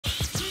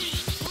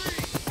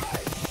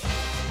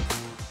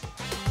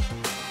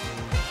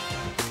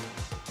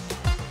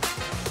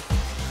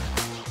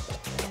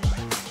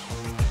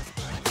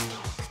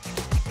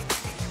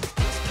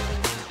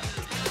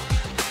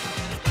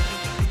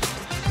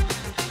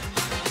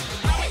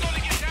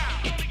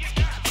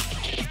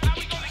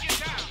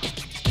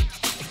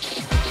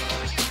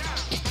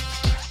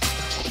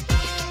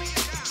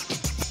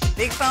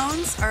Big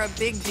phones are a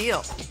big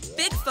deal.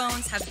 Big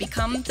phones have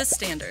become the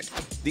standard.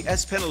 The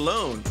S Pen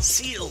alone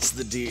seals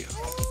the deal.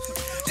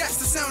 That's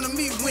the sound of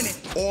me winning.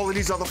 All of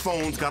these other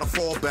phones gotta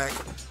fall back.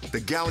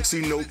 The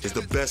Galaxy Note is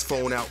the best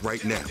phone out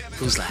right now.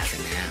 Who's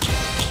laughing now?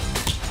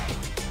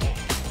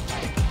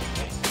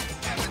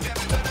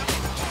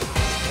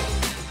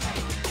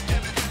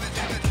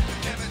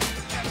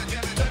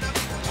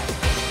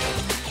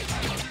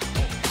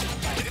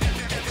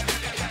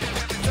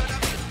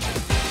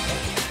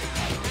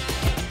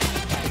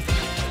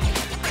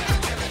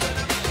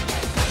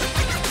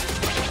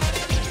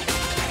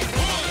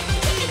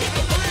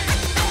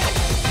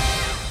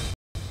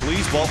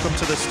 Welcome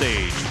to the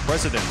stage,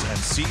 President and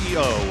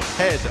CEO,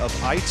 Head of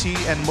IT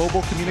and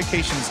Mobile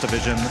Communications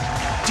Division,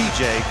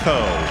 DJ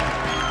Ko.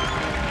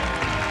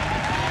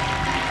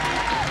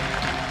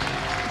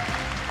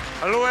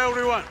 Hello,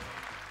 everyone.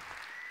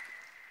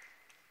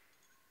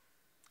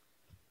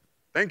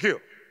 Thank you.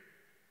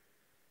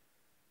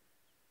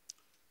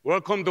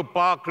 Welcome to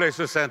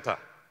Barclays Center.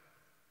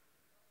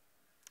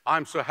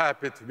 I'm so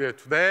happy to be here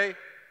today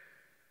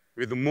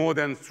with more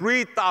than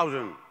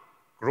 3,000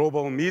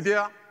 global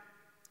media,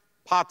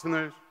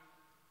 partners,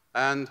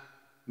 and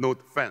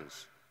Note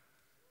fans.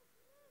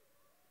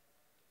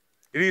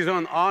 It is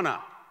an honor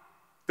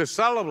to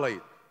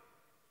celebrate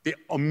the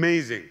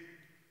amazing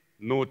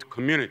Note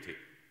community.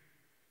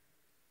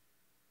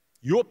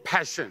 Your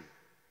passion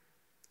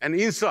and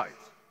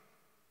insights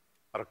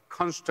are a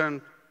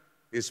constant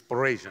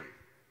inspiration.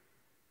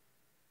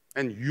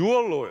 And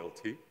your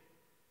loyalty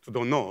to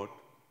the Note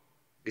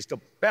is the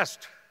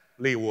best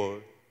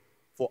reward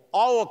for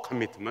our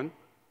commitment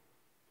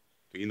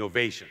to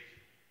innovation.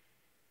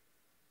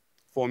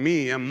 For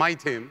me and my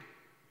team,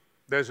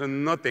 there's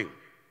nothing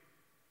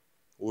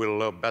we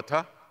love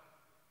better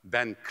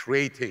than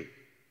creating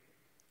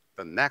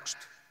the next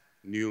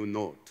new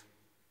Note.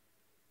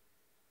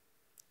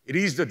 It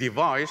is the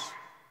device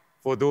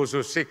for those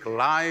who seek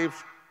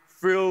lives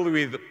filled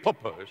with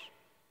purpose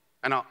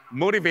and are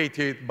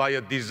motivated by a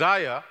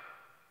desire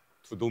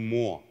to do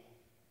more.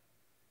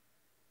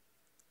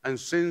 And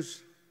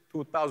since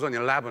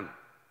 2011,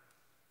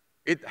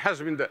 it has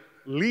been the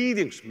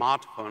leading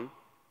smartphone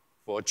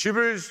for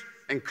achievers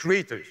and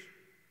creators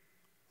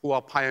who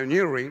are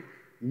pioneering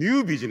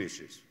new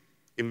businesses,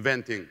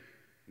 inventing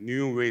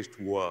new ways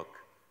to work,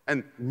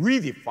 and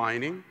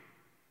redefining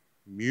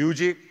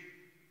music,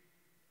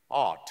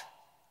 art,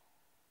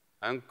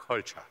 and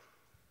culture.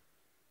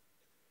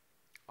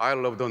 I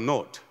love the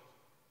Note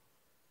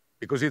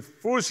because it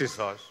forces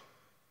us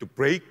to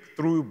break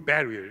through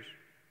barriers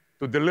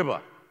to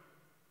deliver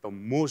the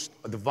most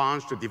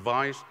advanced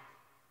device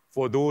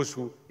for those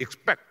who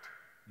expect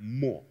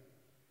more.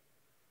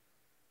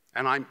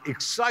 And I'm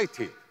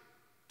excited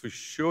to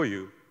show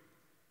you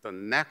the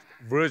next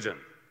version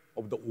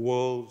of the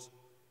world's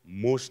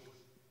most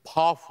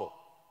powerful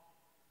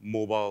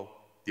mobile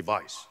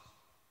device.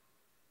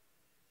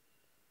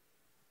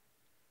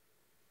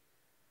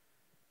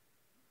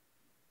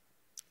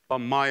 But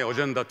my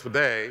agenda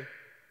today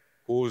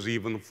goes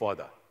even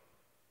further.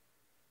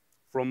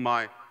 From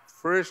my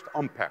first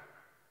unpack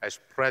as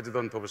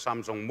president of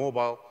Samsung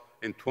Mobile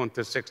in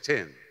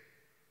 2016,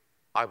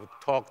 I've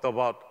talked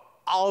about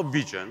our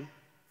vision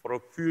for a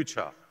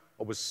future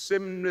of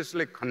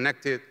seamlessly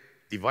connected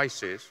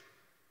devices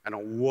and a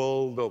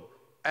world of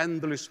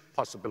endless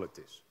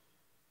possibilities.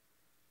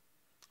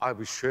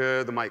 I've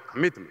shared my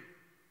commitment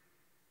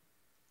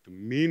to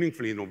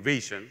meaningful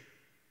innovation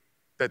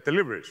that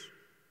delivers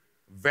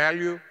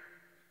value,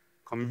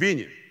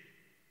 convenience,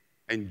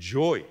 and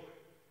joy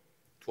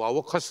to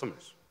our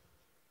customers,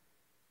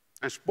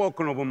 and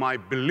spoken of my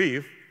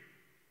belief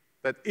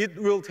that it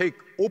will take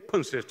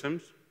open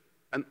systems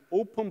and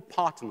open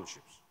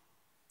partnerships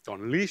to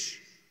unleash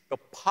the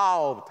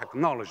power of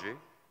technology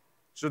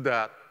so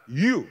that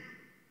you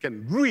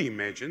can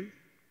reimagine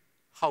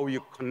how you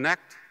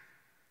connect,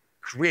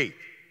 create,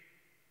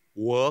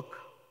 work,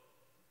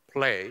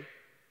 play,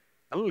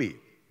 and live.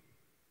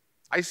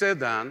 I said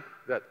then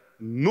that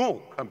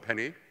no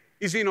company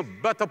is in a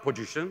better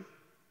position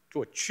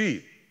to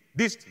achieve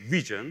this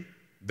vision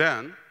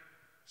than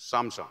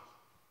Samsung.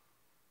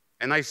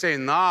 And I say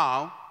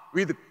now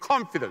with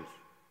confidence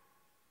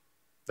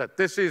that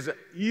this is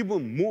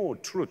even more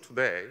true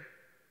today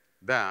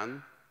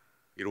than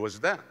it was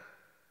then.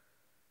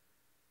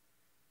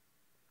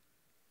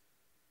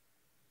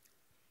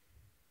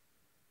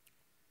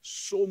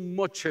 So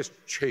much has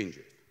changed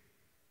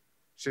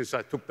since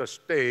I took the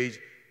stage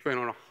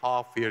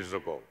 2.5 years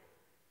ago.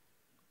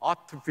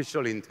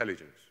 Artificial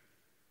intelligence,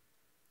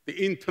 the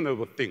Internet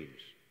of Things,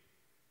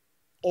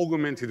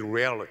 augmented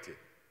reality.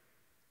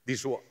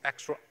 These were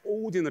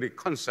extraordinary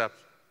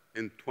concepts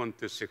in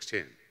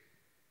 2016.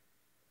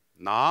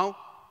 Now,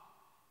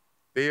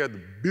 they are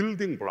the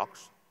building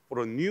blocks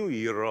for a new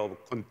era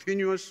of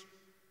continuous,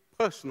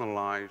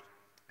 personalized,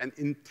 and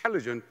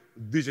intelligent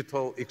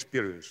digital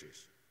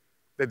experiences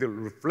that will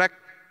reflect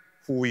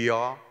who we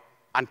are,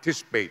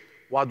 anticipate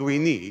what we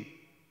need,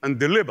 and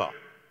deliver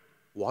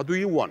what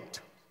we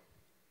want,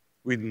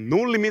 with no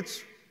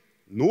limits,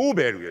 no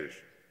barriers,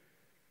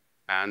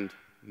 and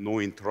no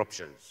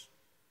interruptions.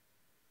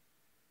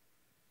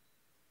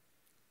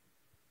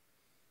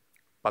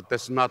 But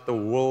that's not the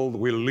world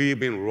we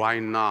live in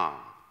right now.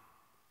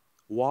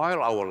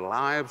 While our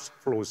lives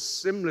flow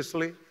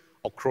seamlessly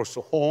across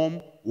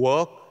home,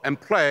 work, and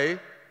play,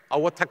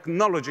 our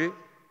technology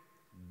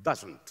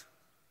doesn't.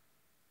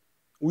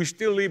 We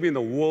still live in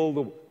a world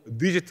of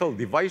digital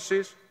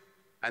devices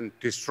and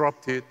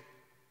disrupted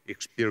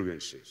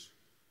experiences.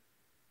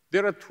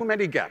 There are too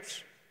many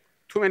gaps,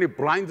 too many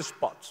blind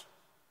spots.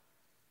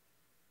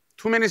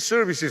 Too many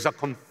services are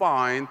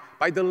confined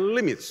by the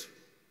limits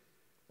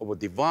of a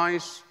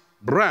device,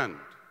 brand,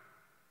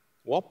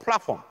 or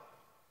platform.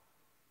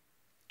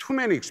 Too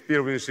many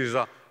experiences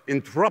are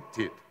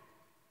interrupted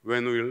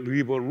when we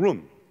leave a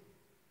room,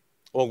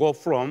 or go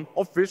from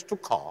office to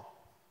car,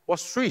 or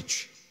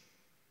switch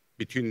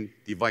between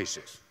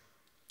devices.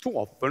 Too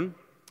often,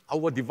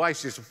 our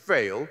devices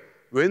fail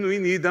when we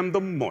need them the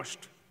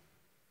most.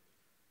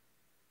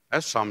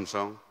 At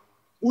Samsung,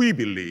 we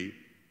believe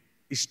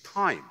it's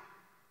time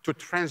to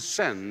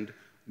transcend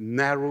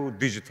narrow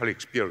digital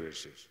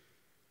experiences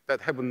that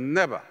have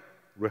never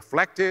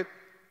reflected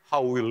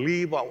how we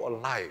live our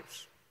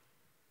lives.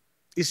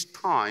 It's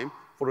time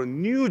for a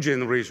new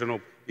generation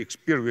of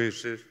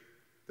experiences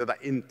that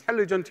are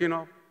intelligent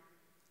enough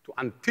to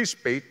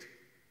anticipate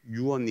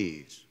your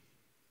needs,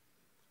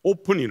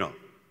 open enough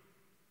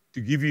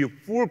to give you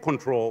full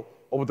control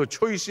over the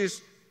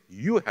choices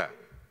you have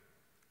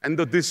and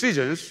the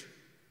decisions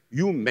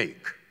you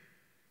make,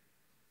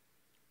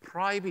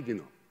 private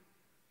enough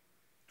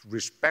to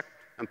respect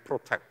and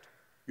protect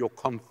your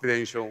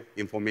confidential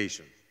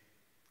information,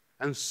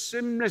 and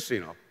seamless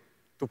enough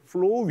to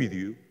flow with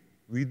you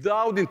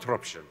without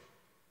interruption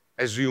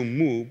as you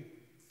move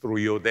through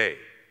your day.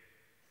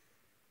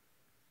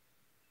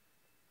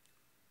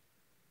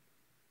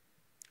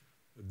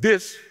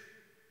 This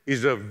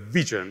is a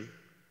vision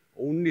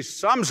only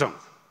Samsung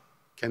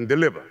can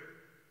deliver,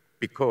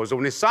 because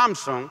only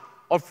Samsung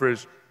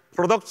offers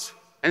products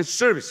and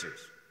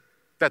services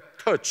that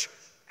touch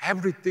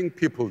everything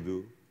people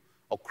do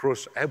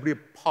across every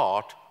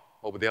part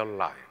of their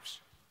lives.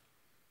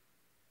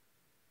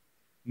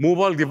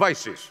 Mobile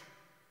devices,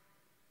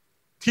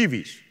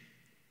 TVs,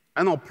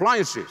 and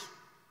appliances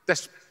that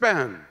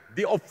span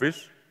the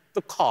office,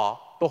 the car,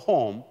 the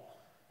home,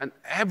 and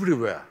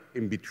everywhere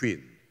in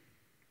between,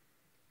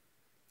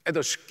 at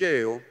a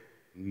scale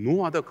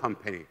no other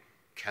company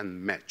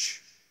can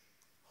match.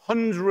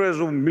 Hundreds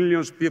of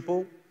millions of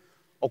people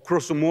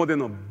across more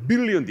than 1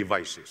 billion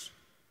devices.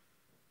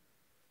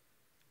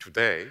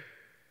 Today,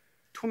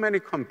 too many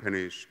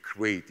companies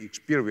create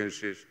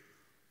experiences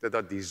that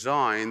are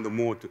designed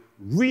more to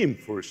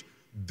reinforce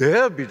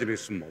their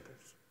business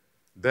models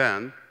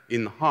than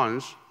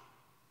enhance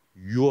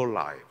your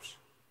lives.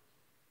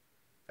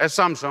 At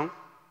Samsung,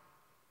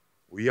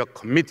 we are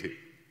committed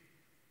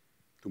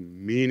to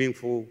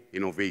meaningful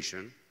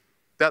innovation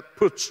that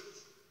puts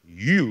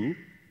you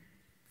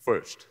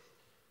first.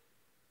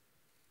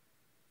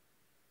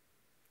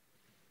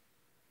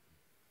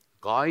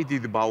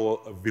 Guided by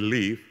our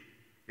belief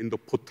in the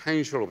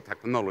potential of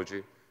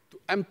technology to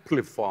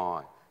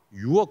amplify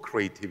your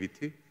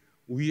creativity,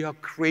 we are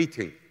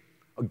creating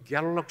a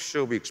galaxy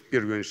of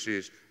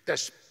experiences that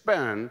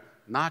span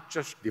not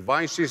just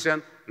devices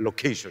and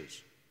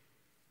locations,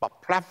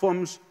 but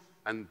platforms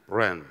and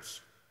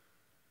brands.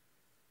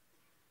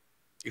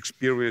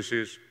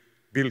 Experiences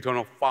built on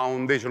a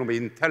foundation of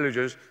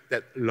intelligence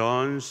that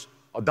learns,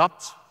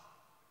 adapts,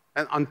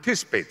 and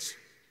anticipates,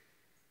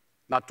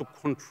 not to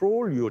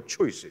control your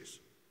choices,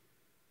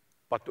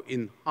 but to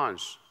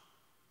enhance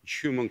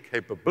human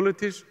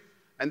capabilities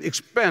and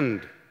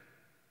expand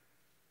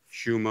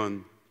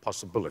human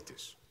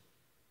possibilities.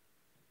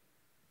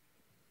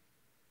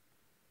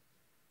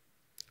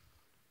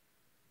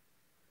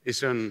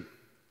 It's an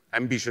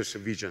ambitious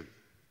vision,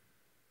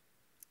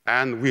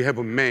 and we have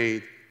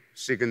made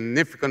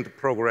significant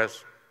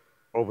progress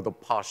over the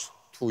past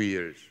 2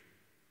 years.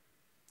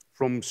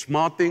 From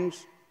smart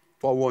things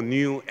to our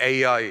new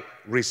AI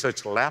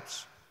research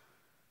labs,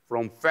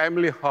 from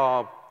family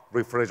hub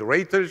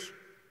refrigerators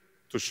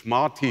to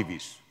smart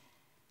TVs,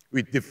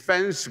 with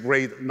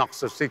defense-grade NOx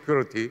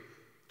security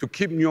to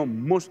keep your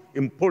most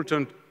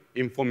important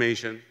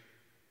information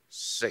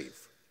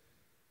safe.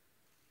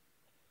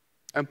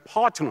 And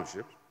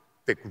partnerships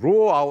that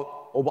grow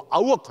out of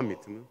our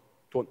commitment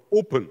to an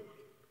open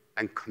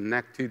and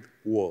connected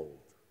world.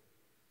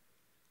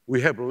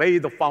 We have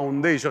laid the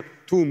foundation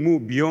to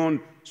move beyond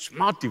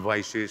smart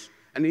devices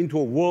and into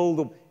a world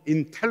of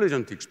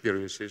intelligent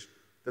experiences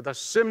that are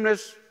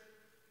seamless,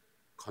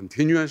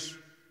 continuous,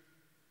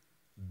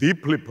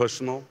 deeply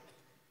personal,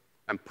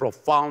 and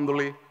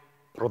profoundly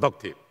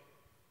productive.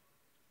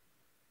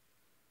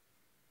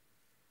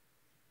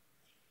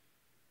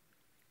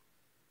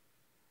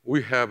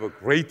 We have a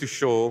great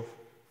show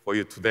for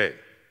you today.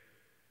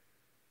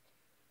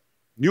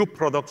 New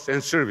products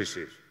and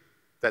services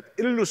that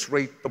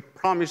illustrate the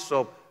promise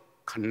of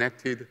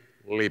connected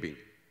living.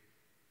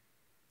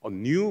 A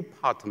new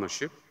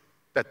partnership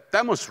that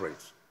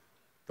demonstrates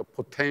the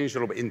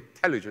potential of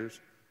intelligence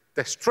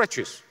that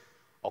stretches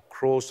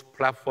across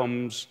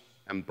platforms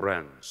and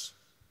brands.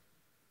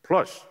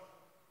 Plus,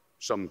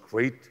 some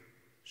great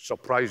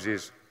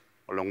surprises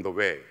along the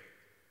way.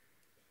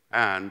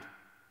 And,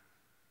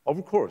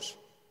 of course,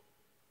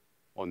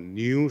 a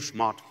new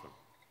smartphone.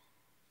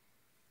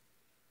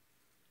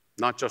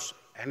 Not just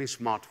any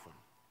smartphone.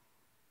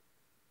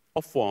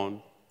 A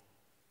phone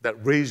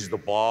that raises the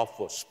bar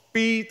for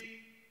speed,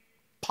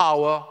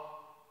 power,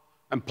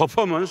 and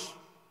performance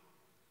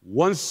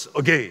once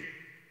again.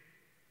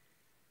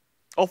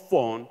 A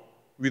phone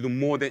with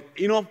more than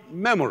enough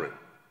memory,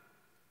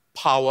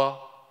 power,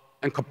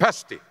 and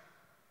capacity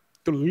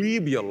to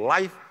live your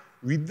life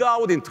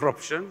without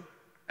interruption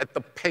at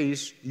the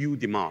pace you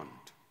demand.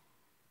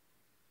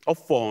 A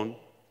phone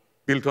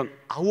built on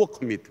our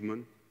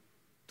commitment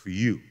to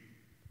you.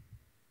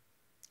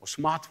 A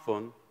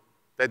smartphone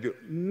that will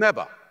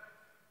never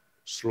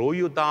slow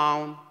you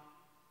down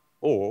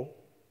or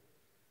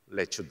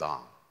let you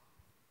down.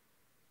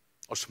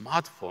 A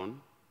smartphone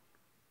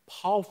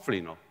powerful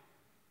enough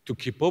to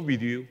keep up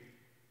with you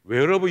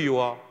wherever you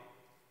are,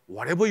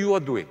 whatever you are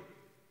doing,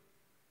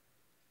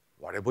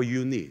 whatever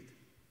you need.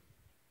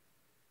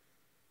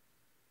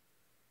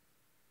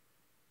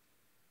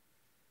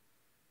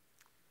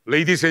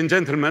 Ladies and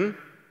gentlemen,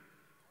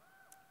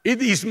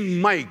 it is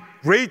my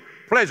great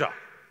pleasure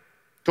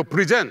to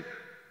present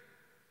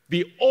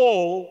the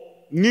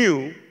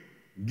all-new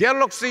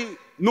Galaxy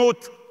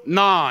Note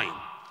 9.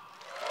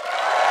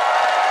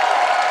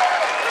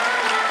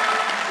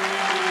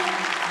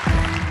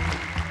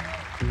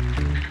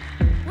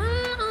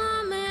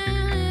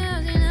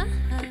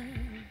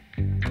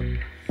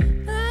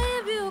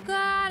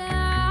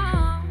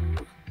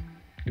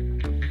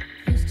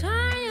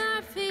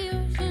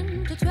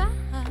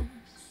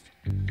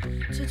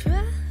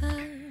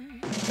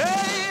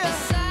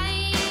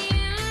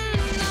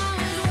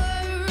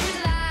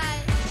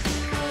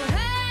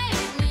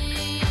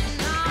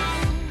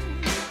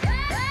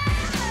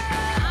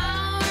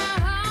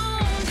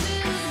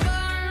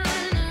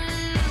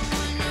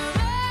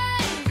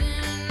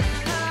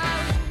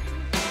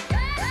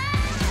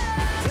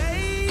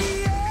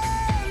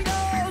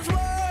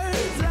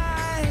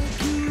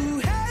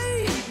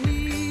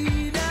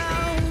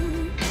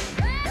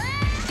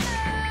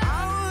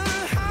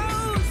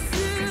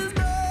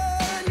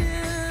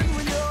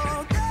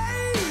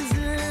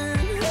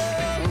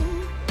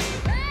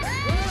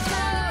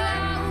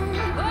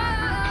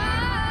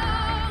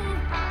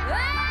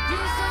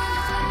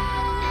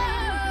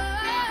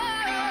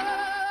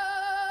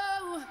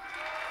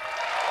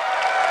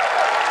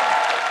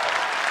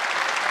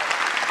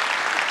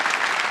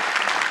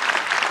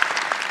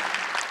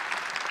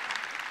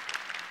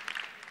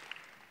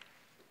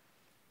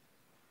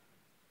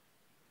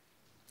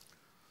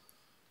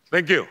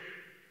 Thank you.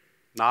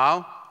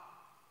 Now,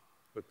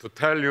 to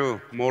tell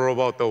you more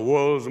about the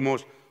world's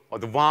most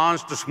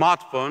advanced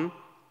smartphone,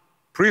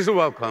 please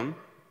welcome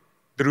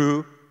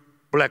Drew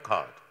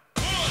Blackheart.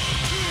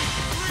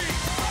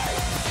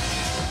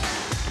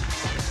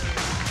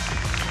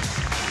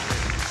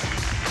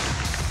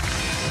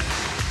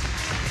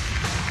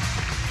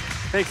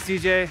 Thanks,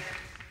 DJ.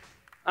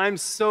 I'm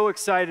so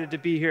excited to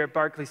be here at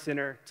Barclays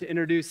Center to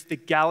introduce the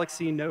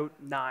Galaxy Note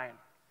 9.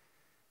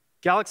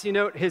 Galaxy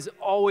Note has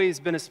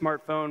always been a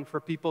smartphone for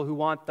people who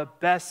want the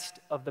best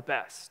of the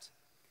best.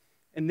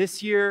 And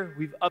this year,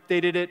 we've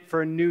updated it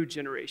for a new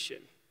generation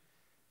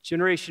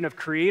of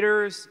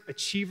creators,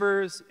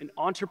 achievers, and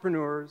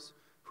entrepreneurs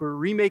who are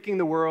remaking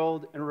the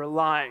world and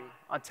relying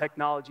on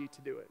technology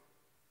to do it.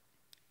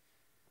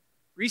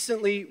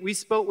 Recently, we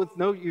spoke with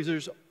Note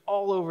users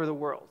all over the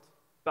world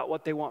about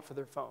what they want for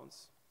their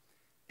phones.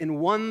 And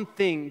one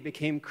thing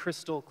became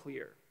crystal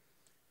clear.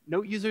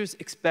 Note users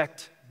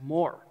expect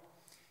more.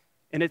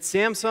 And at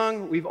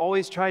Samsung, we've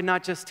always tried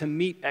not just to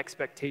meet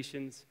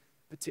expectations,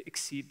 but to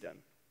exceed them.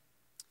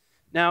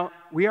 Now,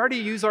 we already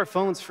use our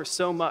phones for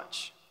so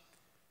much.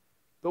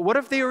 But what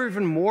if they were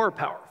even more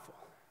powerful?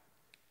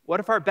 What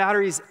if our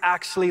batteries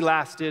actually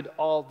lasted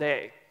all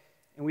day,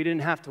 and we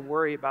didn't have to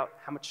worry about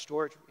how much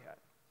storage we had?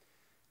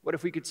 What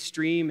if we could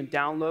stream and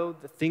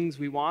download the things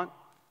we want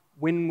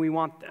when we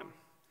want them?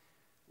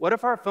 What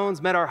if our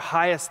phones met our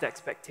highest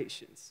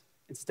expectations,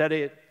 instead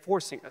of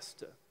forcing us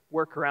to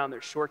work around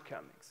their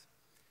shortcomings?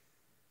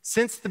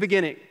 Since the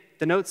beginning,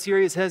 the Note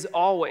series has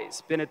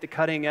always been at the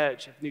cutting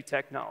edge of new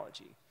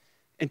technology.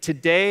 And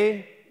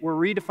today, we're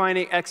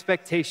redefining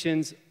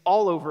expectations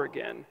all over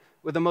again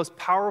with the most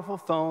powerful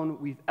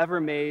phone we've ever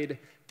made,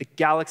 the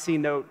Galaxy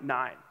Note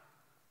 9.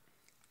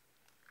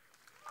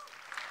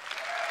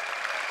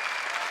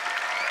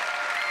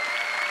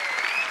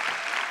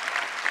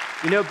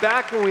 You know,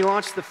 back when we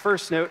launched the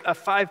first Note, a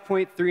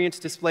 5.3-inch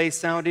display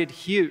sounded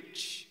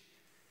huge.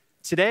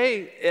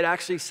 Today, it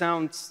actually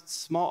sounds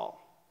small.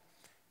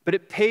 But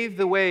it paved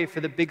the way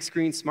for the big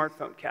screen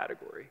smartphone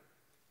category.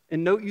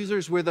 And Note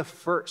users were the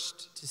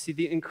first to see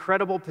the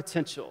incredible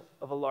potential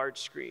of a large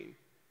screen.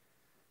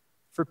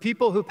 For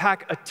people who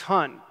pack a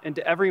ton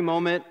into every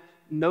moment,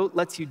 Note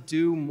lets you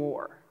do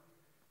more.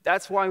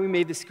 That's why we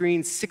made the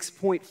screen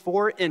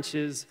 6.4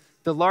 inches,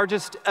 the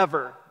largest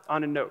ever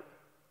on a Note.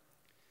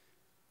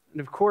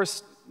 And of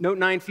course, Note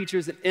 9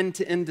 features an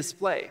end-to-end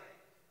display,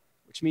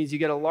 which means you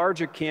get a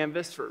larger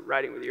canvas for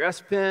writing with your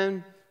S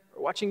Pen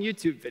or watching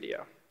YouTube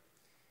video.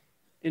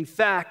 In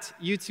fact,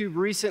 YouTube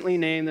recently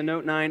named the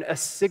Note 9 a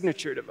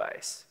signature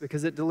device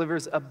because it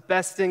delivers a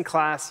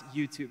best-in-class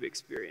YouTube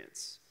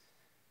experience.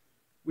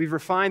 We've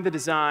refined the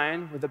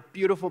design with a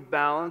beautiful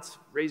balance,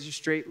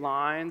 razor-straight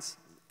lines,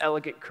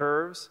 elegant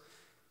curves,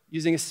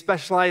 using a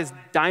specialized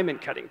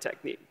diamond cutting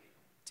technique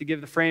to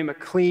give the frame a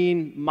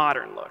clean,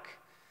 modern look.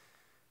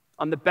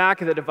 On the back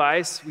of the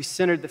device, we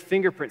centered the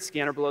fingerprint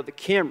scanner below the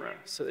camera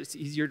so that it's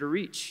easier to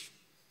reach.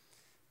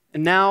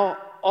 And now,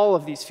 all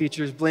of these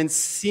features blend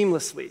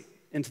seamlessly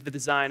into the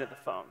design of the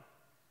phone.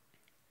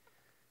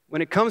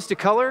 When it comes to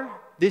color,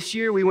 this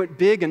year we went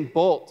big and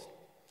bold.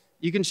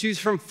 You can choose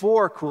from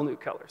 4 cool new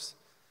colors: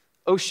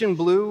 ocean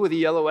blue with a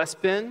yellow S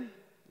Pen,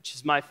 which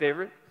is my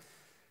favorite,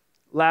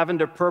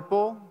 lavender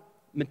purple,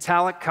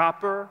 metallic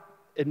copper,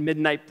 and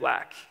midnight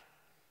black,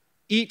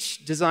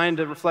 each designed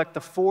to reflect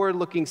the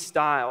forward-looking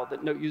style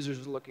that Note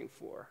users are looking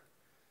for.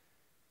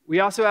 We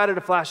also added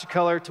a flash of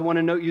color to one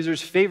of Note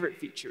users' favorite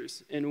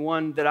features, and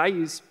one that I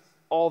use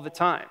all the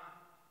time: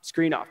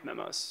 screen-off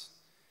memos.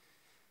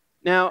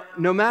 Now,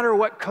 no matter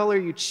what color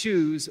you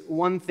choose,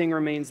 one thing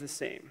remains the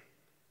same.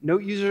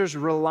 Note users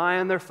rely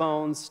on their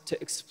phones to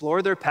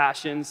explore their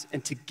passions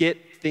and to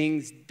get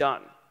things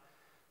done.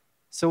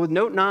 So with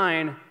Note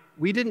 9,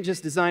 we didn't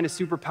just design a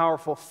super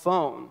powerful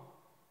phone.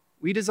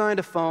 We designed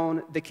a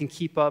phone that can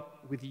keep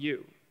up with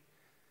you.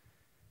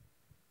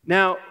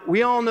 Now,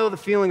 we all know the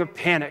feeling of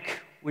panic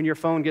when your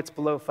phone gets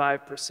below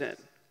 5%.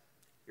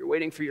 You're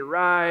waiting for your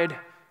ride,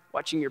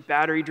 watching your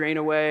battery drain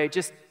away,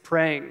 just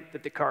praying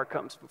that the car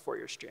comes before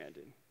you're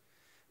stranded.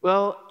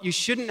 Well, you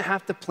shouldn't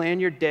have to plan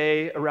your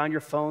day around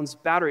your phone's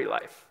battery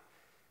life.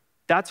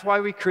 That's why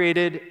we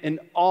created an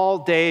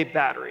all-day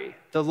battery,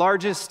 the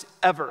largest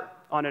ever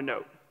on a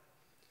Note.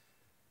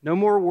 No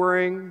more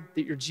worrying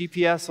that your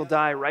GPS will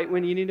die right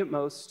when you need it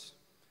most.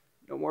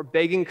 No more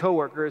begging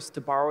coworkers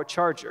to borrow a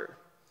charger.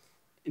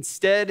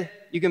 Instead,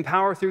 you can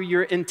power through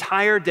your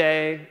entire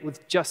day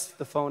with just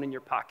the phone in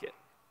your pocket.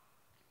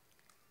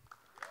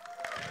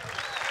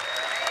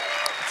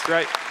 That's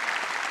right.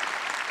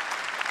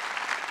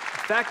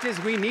 The fact is,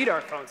 we need our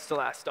phones to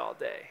last all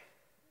day,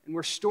 and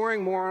we're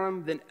storing more on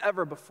them than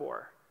ever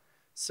before.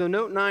 So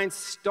Note 9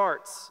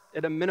 starts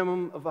at a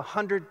minimum of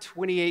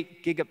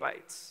 128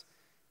 gigabytes.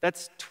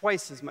 That's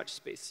twice as much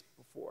space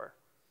before.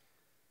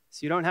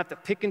 So you don't have to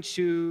pick and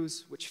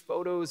choose which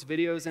photos,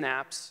 videos, and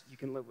apps you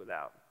can live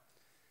without.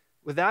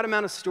 With that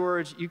amount of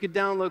storage, you could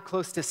download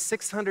close to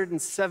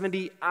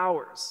 670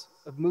 hours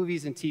of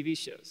movies and TV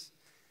shows.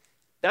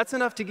 That's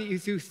enough to get you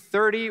through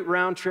 30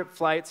 round-trip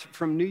flights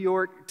from New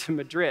York to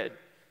Madrid.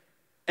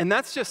 And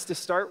that's just to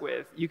start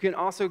with. You can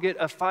also get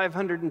a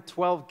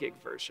 512 gig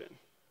version.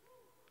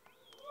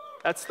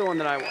 That's the one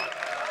that I want.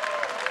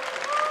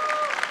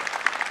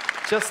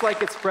 Just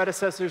like its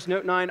predecessors,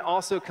 Note 9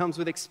 also comes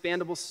with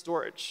expandable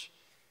storage.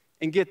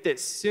 And get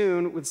this,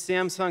 soon, with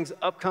Samsung's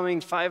upcoming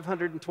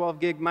 512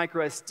 gig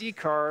micro SD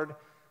card,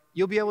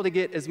 you'll be able to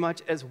get as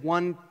much as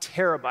 1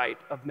 terabyte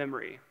of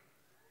memory.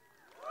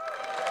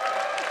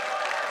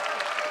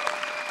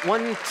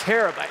 1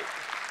 terabyte.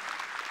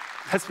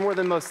 That's more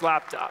than most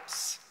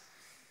laptops.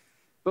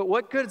 But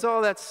what good's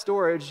all that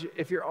storage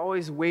if you're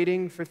always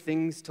waiting for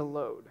things to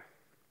load?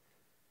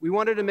 We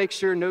wanted to make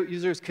sure Note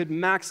users could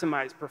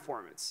maximize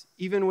performance,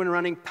 even when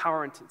running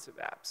power-intensive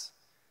apps.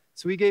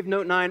 So we gave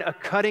Note 9 a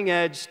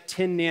cutting-edge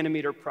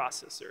 10-nanometer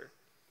processor.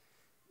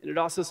 And it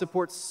also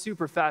supports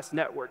super-fast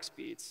network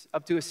speeds,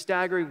 up to a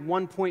staggering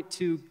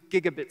 1.2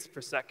 gigabits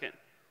per second.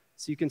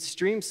 So you can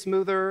stream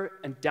smoother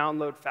and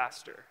download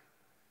faster.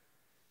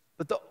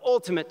 But the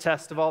ultimate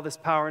test of all this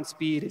power and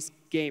speed is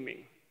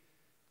gaming.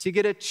 To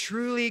get a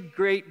truly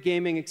great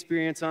gaming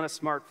experience on a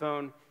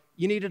smartphone,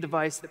 you need a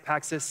device that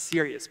packs a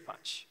serious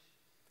punch.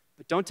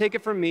 But don't take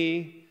it from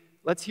me.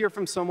 Let's hear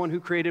from someone who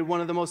created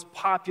one of the most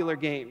popular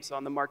games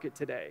on the market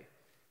today.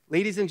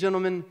 Ladies and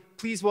gentlemen,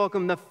 please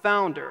welcome the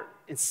founder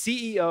and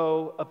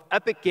CEO of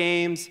Epic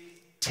Games,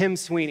 Tim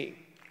Sweeney.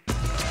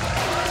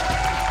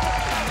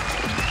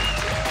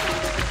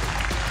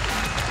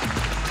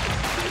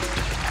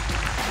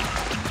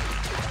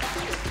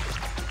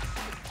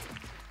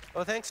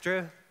 Well, thanks,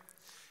 Drew.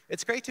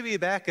 It's great to be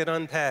back at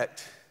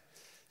Unpacked.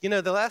 You know,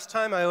 the last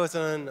time I was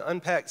on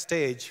Unpacked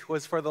stage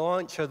was for the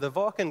launch of the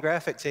Vulkan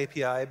Graphics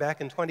API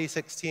back in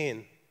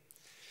 2016.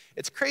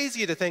 It's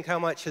crazy to think how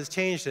much has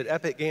changed at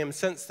Epic Games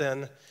since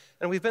then,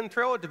 and we've been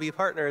thrilled to be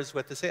partners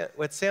with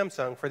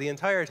Samsung for the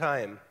entire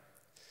time.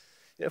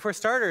 You know, for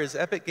starters,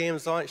 Epic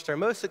Games launched our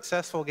most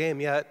successful game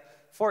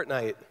yet,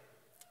 Fortnite.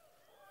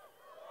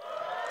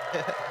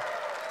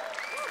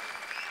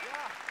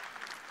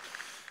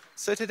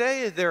 So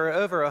today, there are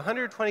over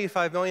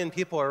 125 million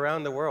people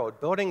around the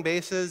world building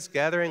bases,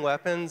 gathering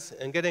weapons,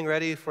 and getting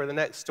ready for the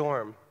next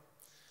storm.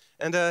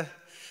 And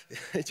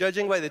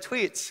judging by the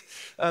tweets,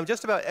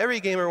 just about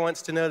every gamer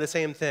wants to know the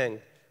same thing.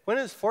 when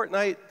is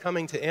Fortnite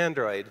coming to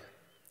Android?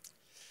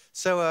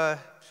 So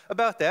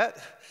about that,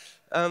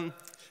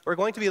 we're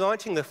going to be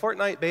launching the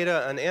Fortnite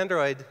beta on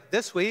Android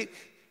this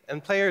week,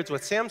 and players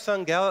with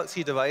Samsung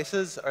Galaxy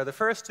devices are the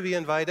first to be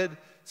invited,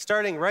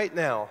 starting right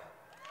now.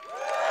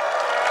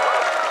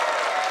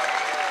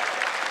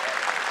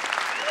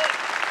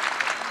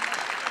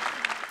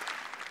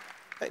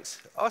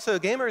 Thanks. Also,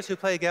 gamers who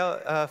play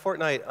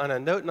Fortnite on a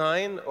Note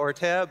 9 or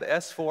Tab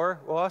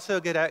S4 will also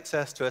get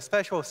access to a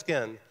special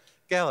skin,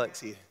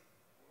 Galaxy.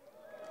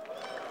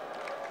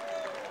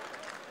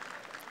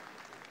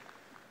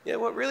 Yeah,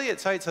 what really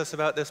excites us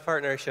about this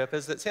partnership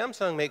is that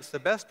Samsung makes the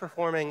best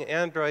performing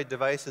Android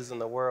devices in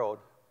the world.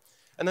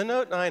 And the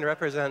Note 9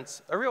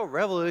 represents a real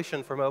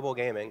revolution for mobile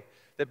gaming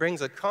that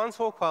brings a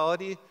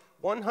console-quality,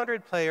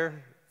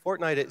 100-player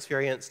Fortnite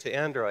experience to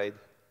Android.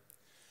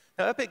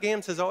 Now, Epic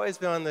Games has always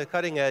been on the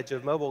cutting edge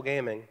of mobile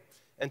gaming.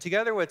 And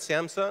together with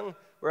Samsung,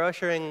 we're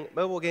ushering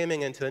mobile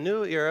gaming into a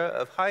new era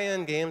of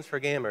high-end games for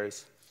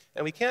gamers.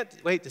 And we can't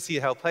wait to see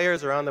how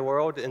players around the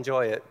world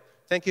enjoy it.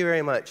 Thank you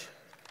very much.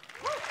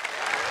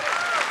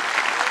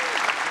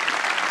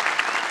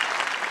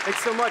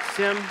 Thanks so much,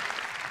 Tim.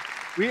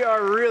 We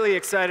are really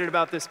excited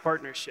about this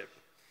partnership.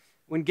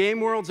 When game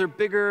worlds are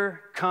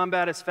bigger,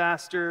 combat is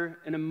faster,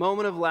 and a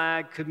moment of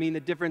lag could mean the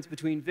difference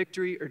between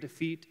victory or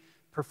defeat,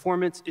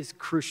 performance is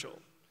crucial.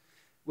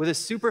 With a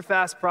super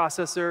fast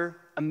processor,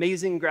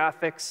 amazing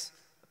graphics,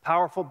 a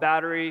powerful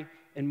battery,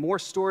 and more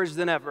storage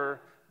than ever,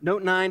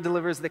 Note 9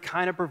 delivers the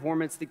kind of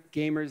performance that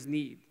gamers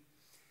need.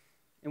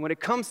 And when it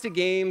comes to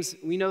games,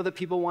 we know that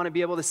people want to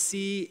be able to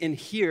see and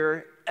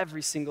hear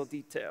every single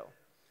detail.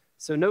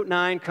 So Note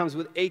 9 comes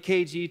with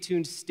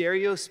AKG-tuned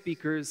stereo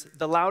speakers,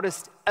 the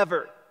loudest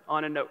ever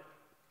on a Note.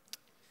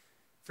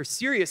 For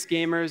serious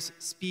gamers,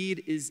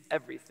 speed is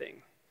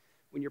everything.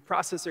 When your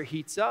processor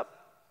heats up,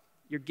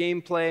 your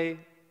gameplay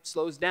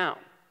slows down.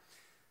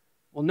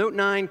 Well, Note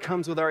 9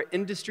 comes with our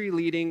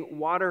industry-leading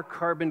water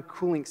carbon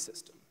cooling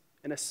system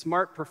and a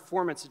smart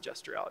performance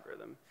adjuster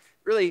algorithm.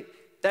 Really,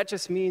 that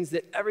just means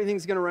that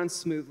everything's going to run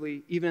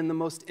smoothly, even in the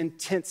most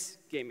intense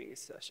gaming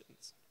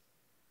sessions.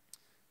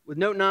 With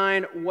Note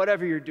 9,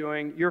 whatever you're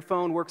doing, your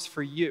phone works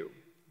for you,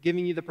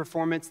 giving you the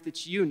performance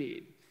that you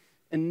need.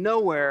 And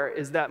nowhere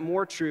is that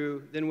more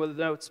true than with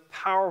Note's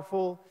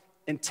powerful,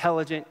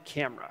 intelligent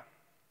camera.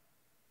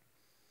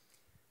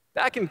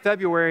 Back in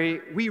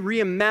February, we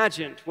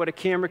reimagined what a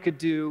camera could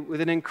do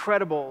with an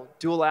incredible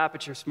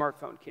dual-aperture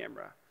smartphone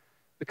camera.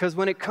 Because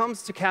when it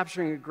comes to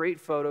capturing a great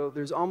photo,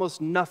 there's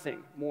almost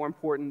nothing more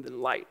important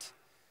than light.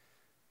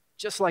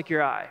 Just like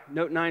your eye,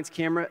 Note 9's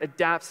camera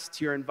adapts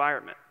to your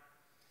environment.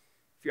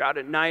 If you're out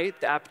at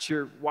night, the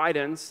aperture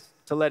widens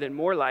to let in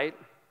more light.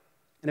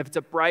 And if it's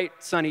a bright,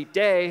 sunny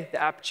day, the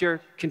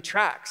aperture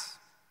contracts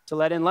to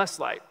let in less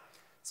light.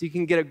 So you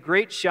can get a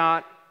great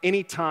shot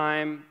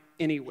anytime,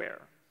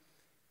 anywhere.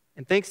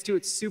 And thanks to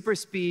its super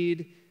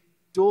speed,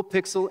 dual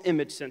pixel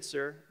image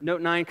sensor, Note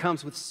 9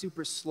 comes with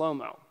super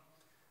slow-mo,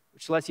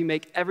 which lets you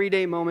make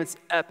everyday moments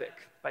epic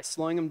by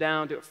slowing them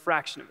down to a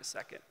fraction of a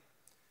second.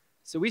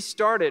 So we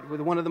started with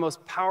one of the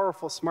most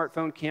powerful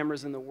smartphone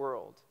cameras in the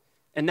world.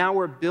 And now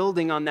we're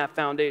building on that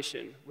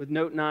foundation with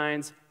Note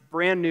 9's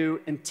brand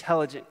new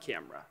intelligent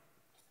camera.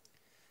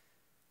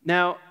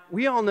 Now,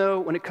 we all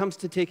know when it comes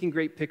to taking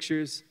great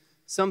pictures,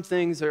 some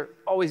things are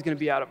always going to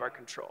be out of our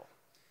control.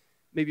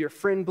 Maybe your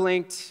friend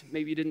blinked,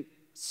 maybe you didn't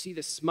see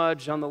the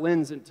smudge on the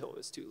lens until it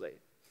was too late.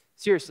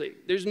 Seriously,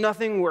 there's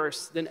nothing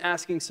worse than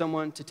asking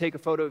someone to take a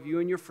photo of you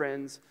and your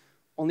friends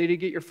only to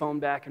get your phone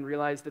back and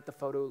realize that the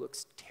photo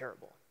looks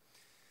terrible.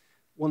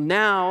 Well,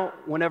 now,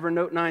 whenever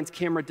Note 9's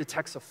camera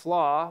detects a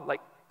flaw, like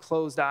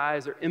closed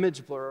eyes or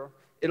image blur,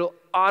 it'll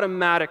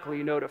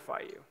automatically notify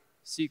you,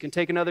 so you can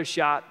take another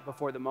shot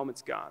before the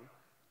moment's gone.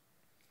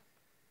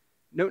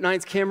 Note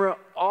 9's camera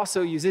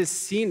also uses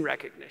scene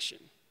recognition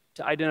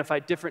to identify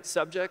different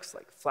subjects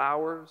like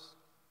flowers,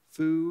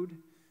 food,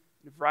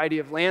 and a variety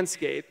of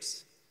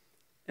landscapes.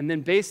 And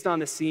then based on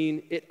the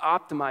scene, it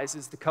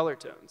optimizes the color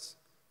tones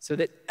so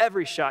that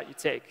every shot you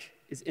take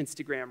is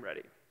Instagram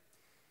ready.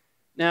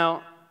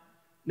 Now,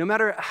 no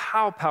matter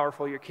how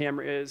powerful your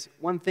camera is,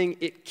 one thing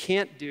it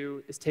can't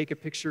do is take a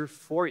picture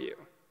for you.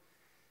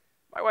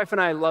 My wife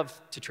and I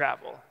love to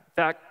travel. In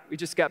fact, we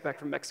just got back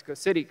from Mexico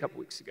City a couple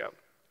weeks ago.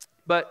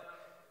 But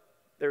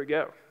there we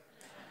go.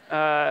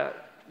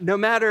 No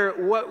matter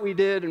what we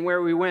did and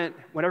where we went,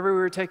 whenever we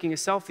were taking a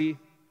selfie,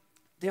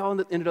 they all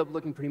ended up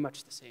looking pretty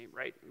much the same,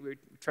 right? We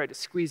tried to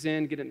squeeze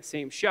in, get in the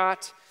same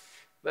shot,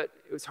 but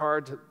it was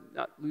hard to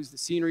not lose the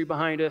scenery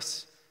behind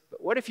us.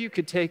 But what if you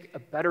could take a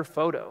better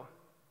photo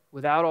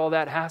without all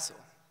that hassle?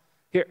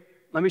 Here,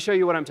 let me show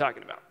you what I'm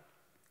talking about.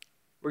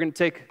 We're going to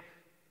take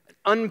an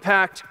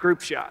unpacked group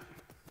shot.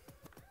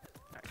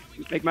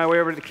 Make my way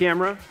over to the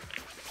camera.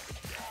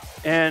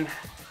 And,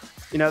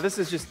 you know, this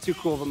is just too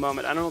cool of a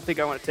moment. I don't think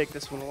I want to take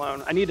this one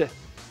alone. I need to,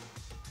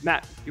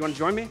 Matt, you want to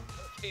join me?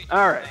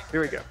 All right, here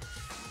we go.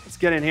 Let's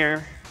get in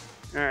here.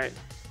 All right,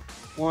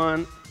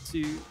 1,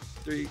 2,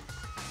 3.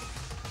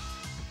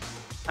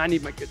 I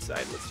need my good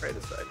side. Let's try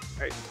this side.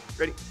 All right,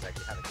 ready?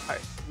 All right,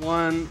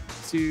 1,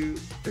 2,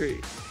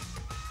 3.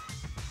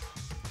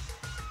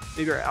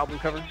 Maybe our album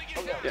cover?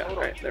 Yeah, all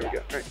right, there we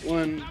go. All right,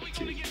 1,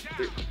 2,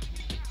 3.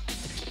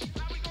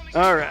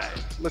 All right,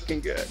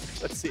 looking good.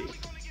 Let's see.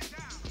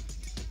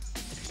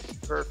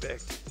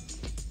 Perfect.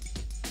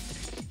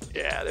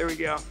 Yeah, there we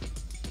go.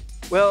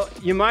 Well,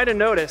 you might have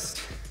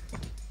noticed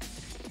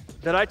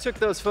that I took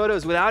those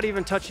photos without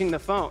even touching the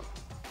phone.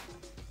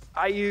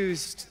 I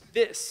used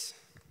this.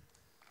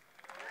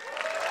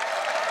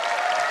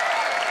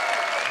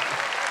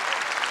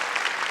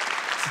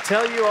 To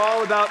tell you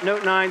all about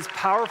Note 9's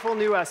powerful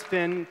new S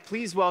Pen,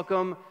 please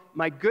welcome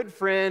my good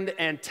friend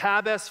and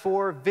Tab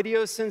S4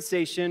 video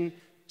sensation,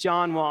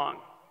 John Wong.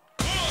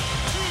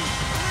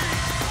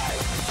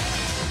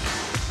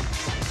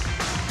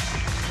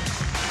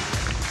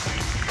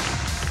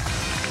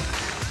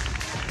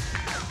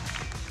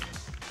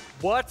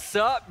 What's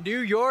up, New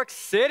York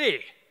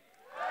City?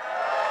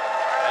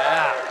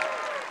 Yeah.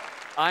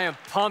 I am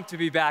pumped to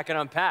be back at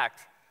Unpacked,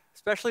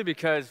 especially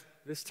because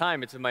this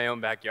time it's in my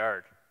own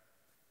backyard.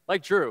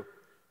 Like Drew,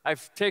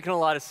 I've taken a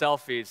lot of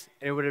selfies,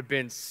 and it would have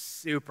been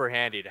super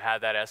handy to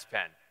have that S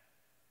Pen.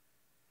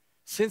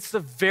 Since the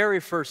very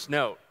first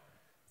Note,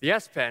 the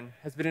S Pen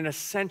has been an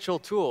essential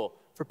tool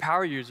for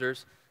power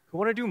users who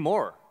want to do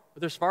more with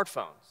their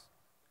smartphones.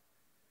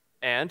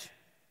 And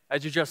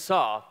as you just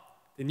saw,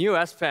 the new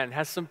S Pen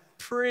has some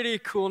pretty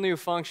cool new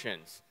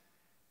functions.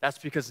 That's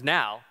because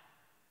now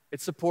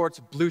it supports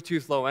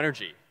Bluetooth Low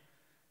Energy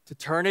to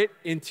turn it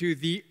into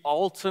the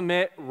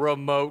ultimate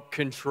remote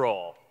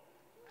control.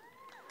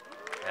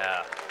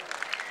 Yeah.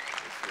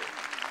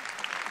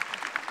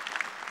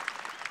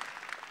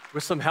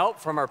 With some help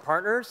from our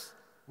partners,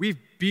 we've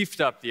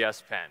beefed up the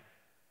S Pen.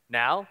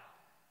 Now,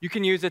 you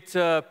can use it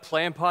to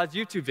play and pause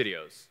YouTube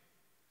videos.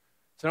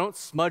 So don't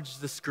smudge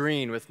the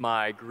screen with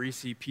my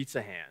greasy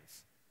pizza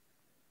hands.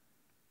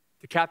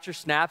 To capture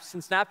snaps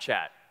in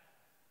Snapchat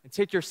and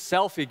take your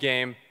selfie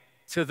game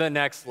to the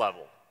next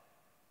level.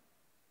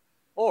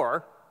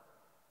 Or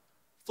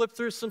flip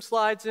through some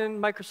slides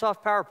in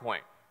Microsoft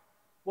PowerPoint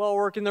while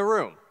working the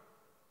room.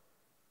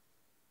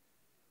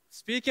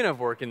 Speaking of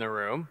working the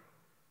room,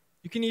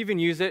 you can even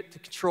use it to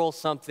control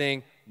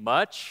something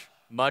much,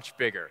 much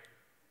bigger.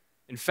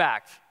 In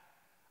fact,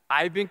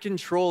 I've been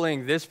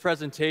controlling this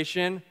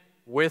presentation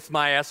with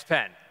my S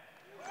Pen.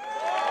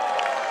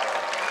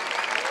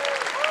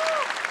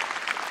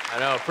 I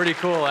know, pretty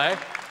cool, eh?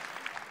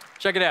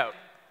 Check it out.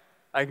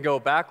 I can go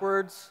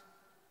backwards.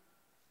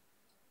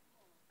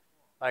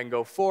 I can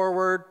go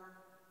forward.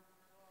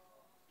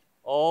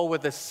 All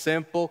with a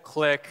simple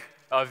click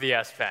of the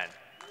S Pen.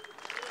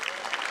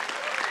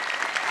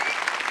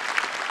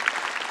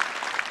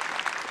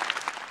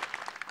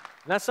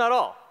 And that's not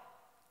all.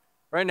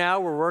 Right now,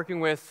 we're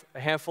working with a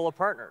handful of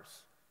partners.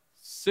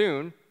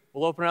 Soon,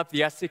 we'll open up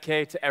the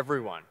SDK to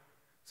everyone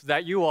so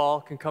that you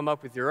all can come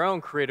up with your own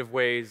creative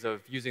ways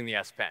of using the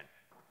S Pen.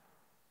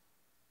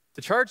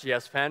 To charge the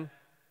S Pen,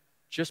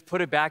 just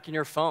put it back in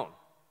your phone.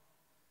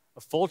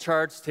 A full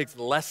charge takes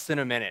less than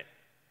a minute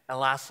and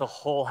lasts a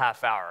whole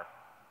half hour.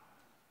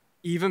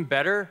 Even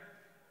better,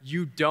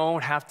 you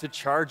don't have to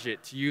charge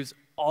it to use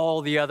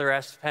all the other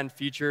S Pen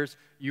features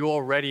you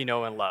already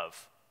know and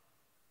love.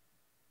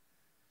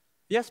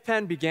 The S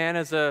Pen began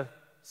as a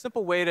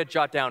simple way to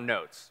jot down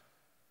notes.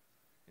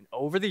 And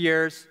over the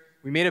years,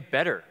 we made it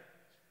better.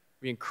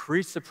 We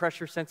increased the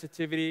pressure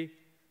sensitivity.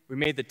 We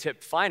made the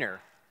tip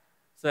finer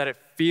so that it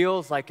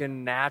feels like a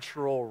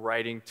natural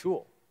writing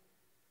tool.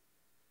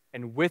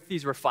 And with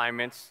these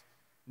refinements,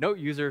 Note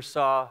users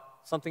saw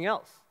something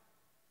else.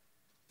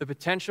 The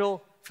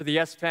potential for the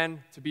S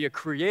Pen to be a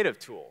creative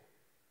tool,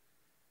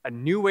 a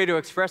new way to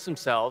express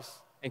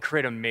themselves and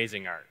create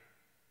amazing art.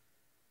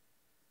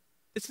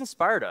 This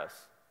inspired us.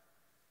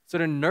 So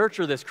to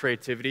nurture this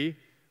creativity,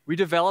 we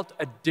developed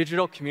a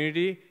digital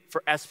community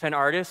for S Pen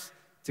artists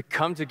to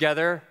come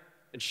together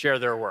and share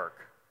their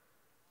work.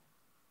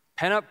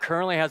 PenUp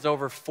currently has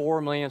over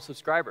 4 million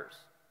subscribers.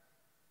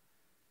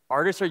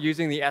 Artists are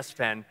using the S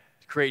Pen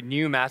to create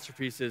new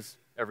masterpieces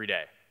every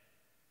day.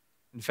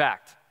 In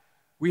fact,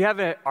 we have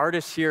an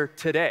artist here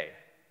today,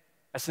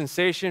 a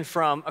sensation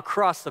from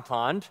across the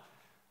pond.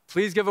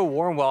 Please give a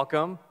warm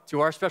welcome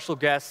to our special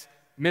guest,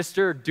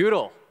 Mr.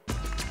 Doodle.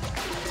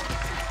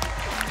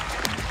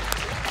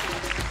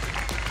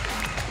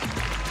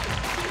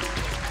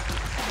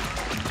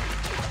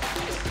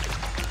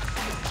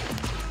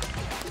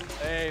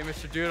 Hey,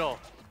 Mr. Doodle.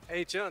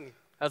 Hey, John.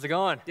 How's it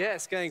going? Yeah,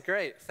 it's going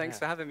great. Thanks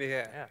for having me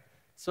here. Yeah.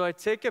 So I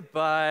take it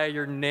by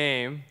your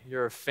name,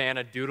 you're a fan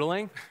of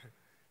doodling?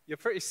 You're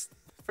pretty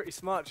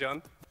smart,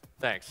 John.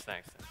 Thanks.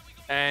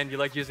 And you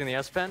like using the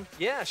S Pen?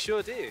 Yeah,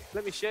 sure do.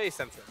 Let me show you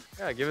something.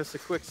 Yeah, give us a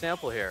quick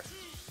sample here.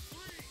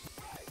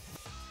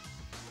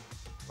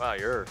 Wow,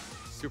 you're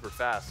super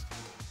fast.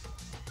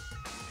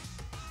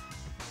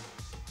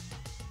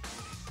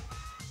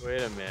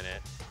 Wait a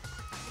minute.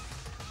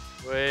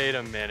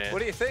 What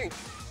do you think?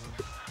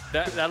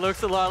 That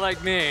looks a lot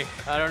like me.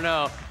 I don't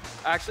know.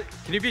 Actually,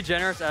 can you be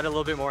generous? Add a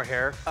little bit more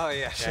hair. Oh,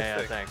 yeah, sure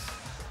thing. Thanks.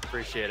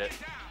 Appreciate it.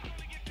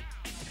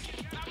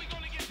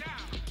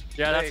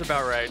 Yeah, that's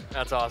about right.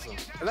 That's awesome.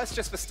 And that's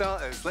just for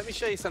starters. Let me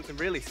show you something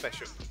really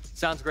special.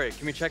 Sounds great.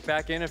 Can we check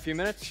back in a few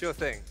minutes? Sure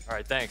thing. All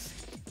right, thanks.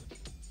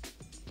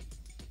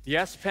 The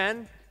S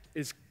Pen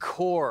is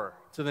core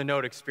to the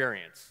Note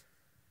experience.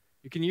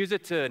 You can use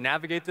it to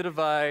navigate the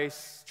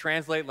device,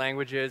 translate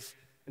languages,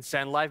 and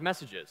send live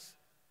messages.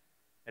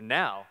 And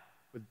now,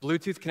 with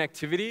Bluetooth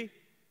connectivity,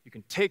 you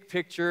can take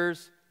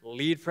pictures,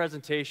 lead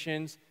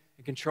presentations,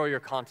 and control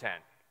your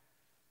content,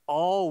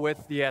 all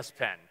with the S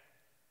Pen.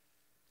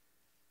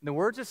 In the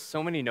words of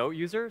so many Note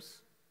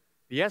users,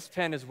 the S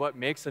Pen is what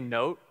makes a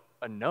Note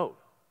a Note.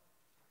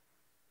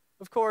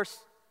 Of course,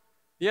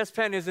 the S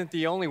Pen isn't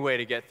the only way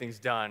to get things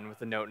done with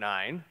the Note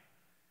 9,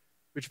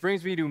 which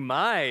brings me to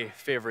my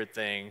favorite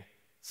thing,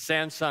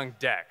 Samsung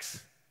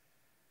DeX.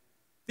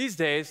 These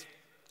days,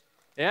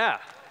 yeah,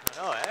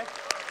 I know, eh?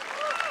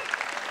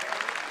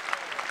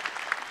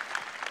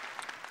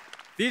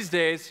 These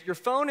days, your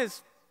phone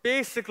is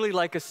basically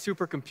like a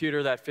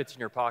supercomputer that fits in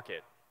your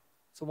pocket.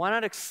 So why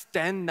not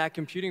extend that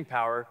computing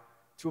power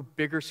to a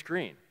bigger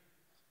screen?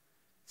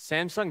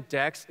 Samsung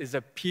DeX is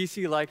a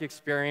PC-like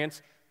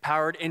experience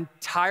powered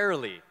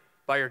entirely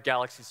by your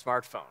Galaxy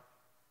smartphone.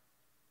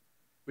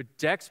 With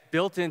DeX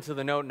built into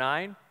the Note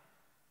 9,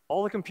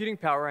 all the computing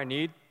power I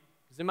need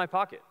is in my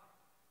pocket.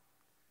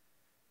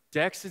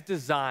 DeX is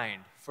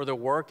designed for the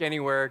work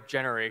anywhere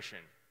generation.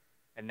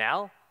 And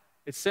now,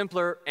 it's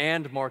simpler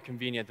and more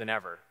convenient than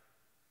ever.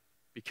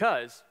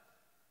 Because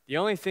the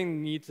only thing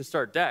you need to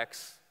start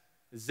DeX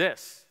is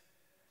this.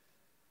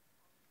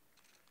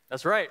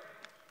 That's right.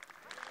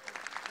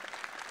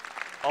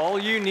 All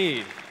you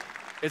need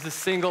is a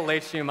single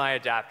HDMI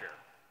adapter,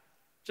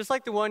 just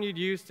like the one you'd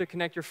use to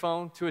connect your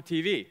phone to a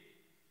TV.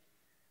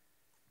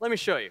 Let me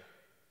show you.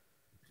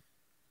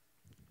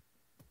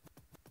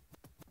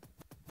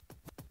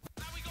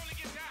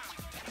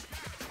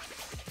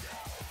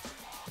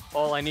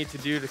 All I need to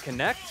do to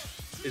connect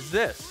is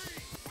this.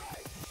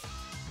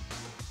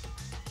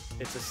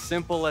 It's as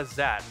simple as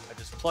that. I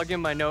just plug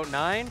in my Note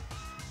 9,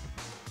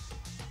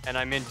 and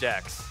I'm in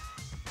DeX.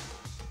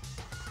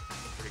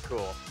 Pretty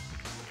cool.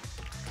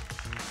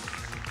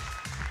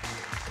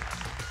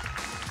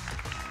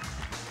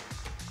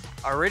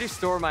 I already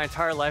store my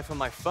entire life on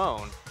my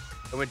phone,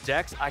 and with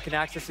DeX, I can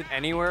access it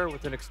anywhere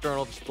with an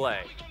external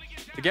display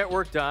to get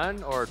work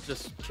done or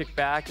just kick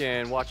back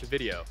and watch a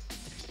video.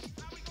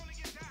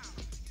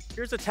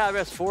 Here's a Tab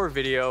S4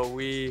 video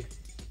we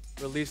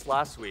released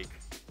last week.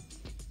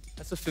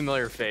 That's a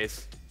familiar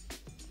face.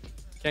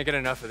 Can't get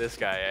enough of this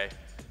guy, eh?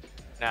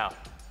 Now,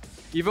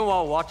 even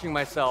while watching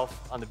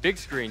myself on the big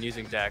screen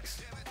using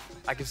DeX,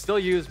 I can still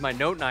use my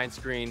Note 9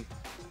 screen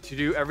to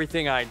do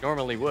everything I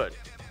normally would.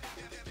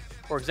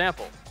 For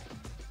example,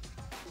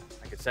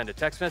 I could send a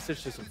text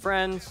message to some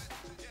friends,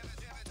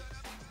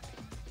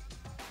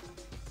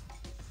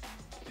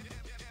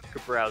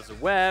 could browse the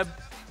web,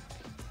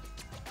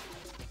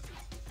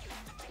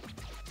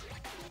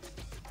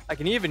 I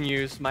can even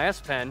use my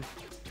S Pen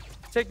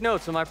to take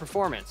notes on my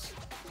performance.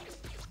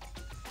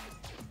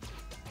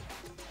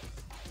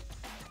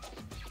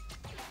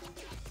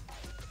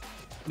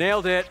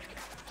 Nailed it.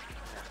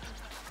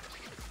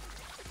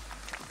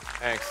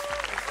 Thanks.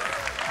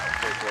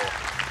 Very cool.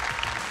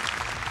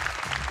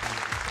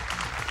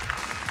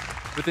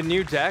 With the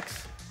new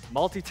DeX,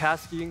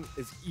 multitasking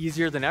is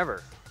easier than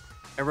ever.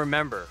 And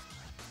remember,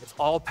 it's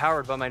all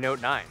powered by my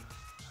Note 9.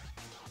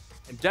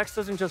 And DeX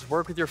doesn't just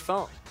work with your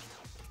phone.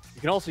 You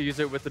can also use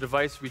it with the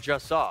device we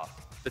just saw,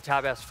 the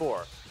Tab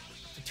S4,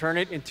 to turn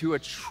it into a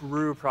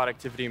true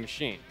productivity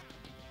machine.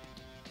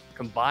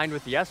 Combined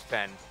with the S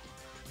Pen,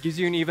 it gives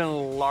you an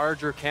even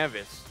larger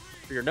canvas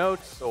for your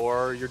notes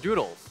or your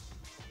doodles.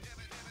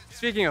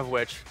 Speaking of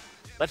which,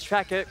 let's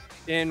check it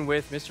in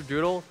with Mr.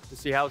 Doodle to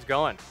see how it's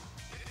going.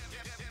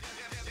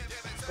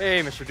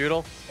 Hey, Mr.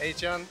 Doodle. Hey,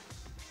 John.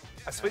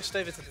 I switched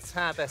over to the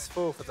Tab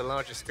S4 for the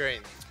larger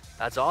screen.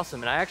 That's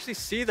awesome, and I actually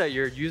see that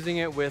you're using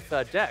it with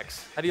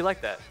DeX. How do you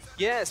like that?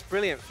 Yeah, it's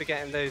brilliant for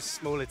getting those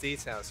smaller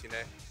details, you know.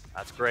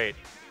 That's great.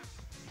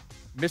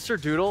 Mr.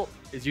 Doodle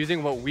is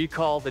using what we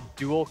call the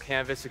dual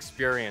canvas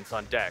experience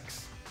on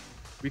DeX.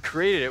 We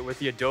created it with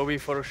the Adobe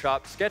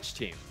Photoshop Sketch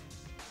team.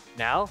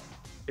 Now,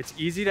 it's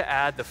easy to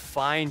add the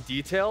fine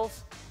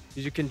details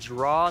because you can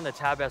draw on the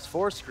Tab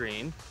S4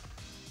 screen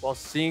while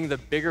seeing the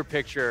bigger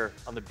picture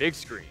on the big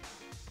screen.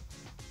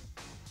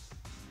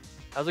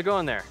 How's it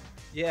going there?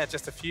 Yeah,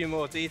 just a few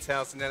more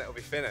details and then it'll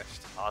be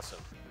finished. Awesome.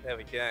 There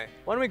we go.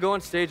 Why don't we go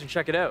on stage and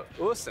check it out?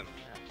 Awesome.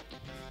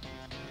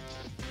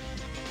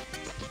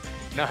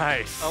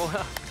 Nice. Oh,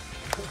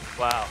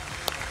 wow.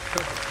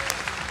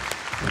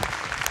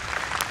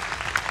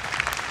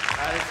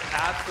 That is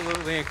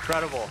absolutely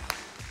incredible.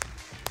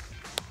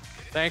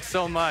 Thanks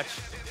so much.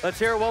 Let's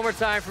hear it one more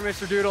time for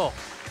Mr. Doodle.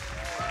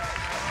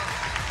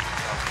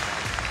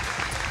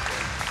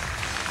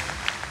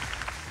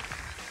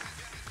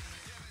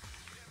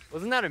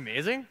 Wasn't that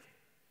amazing?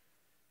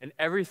 And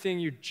everything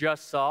you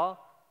just saw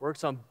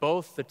works on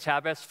both the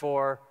Tab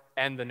S4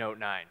 and the Note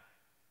 9.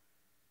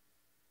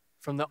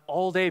 From the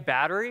all-day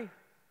battery,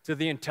 to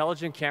the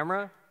intelligent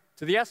camera,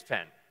 to the S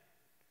Pen.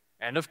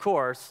 And of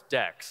course,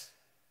 DeX.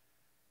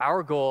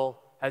 Our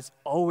goal has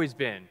always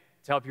been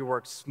to help you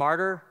work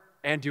smarter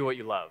and do what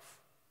you love.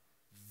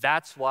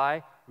 That's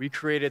why we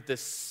created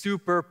this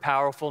super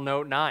powerful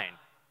Note 9.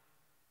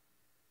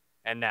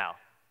 And now,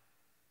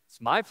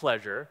 it's my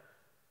pleasure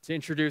to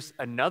introduce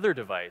another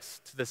device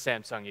to the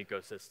Samsung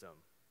ecosystem.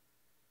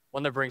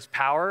 One that brings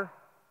power,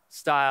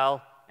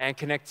 style, and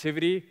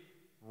connectivity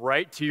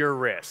right to your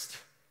wrist.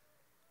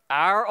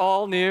 Our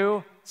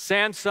all-new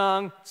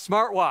Samsung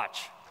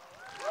smartwatch.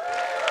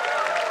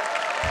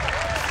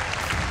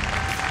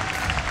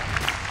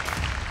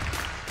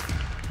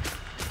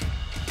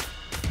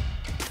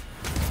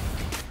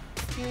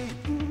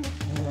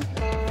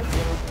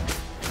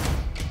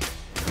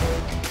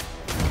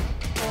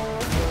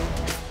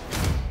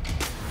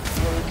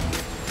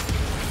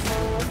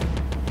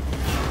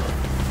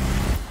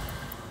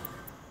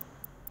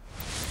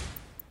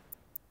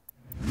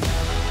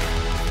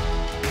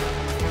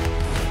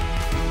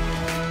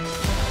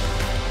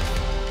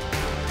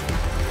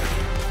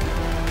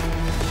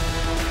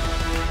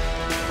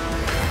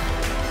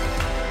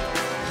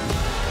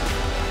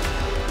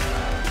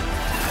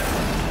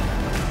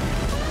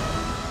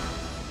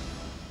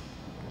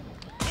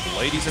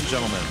 Ladies and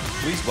gentlemen,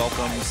 please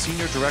welcome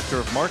Senior Director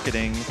of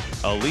Marketing,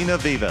 Alina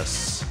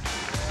Vivas.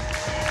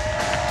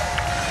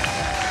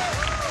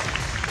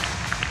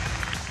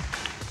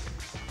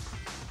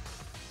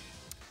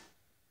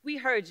 We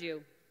heard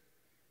you.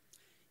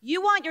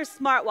 You want your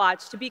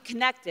smartwatch to be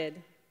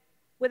connected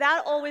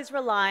without always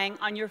relying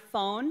on your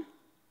phone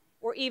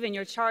or even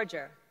your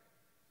charger.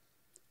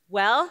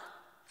 Well,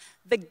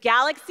 the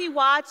Galaxy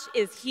Watch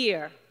is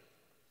here.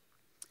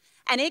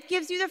 And it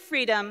gives you the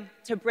freedom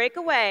to break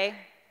away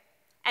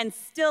and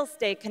still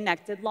stay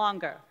connected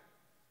longer.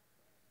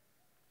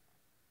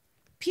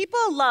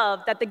 People love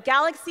that the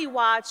Galaxy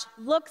Watch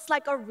looks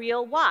like a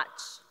real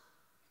watch.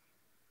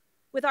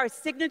 With our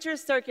signature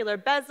circular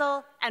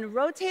bezel and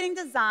rotating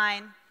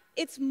design,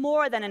 it's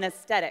more than an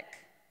aesthetic.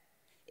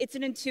 It's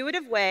an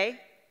intuitive way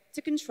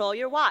to control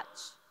your watch.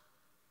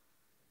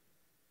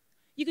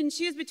 You can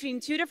choose between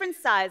 2 different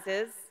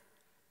sizes,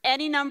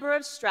 any number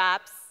of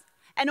straps,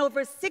 and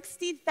over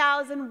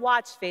 60,000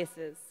 watch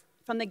faces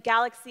from the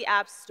Galaxy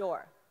App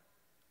Store.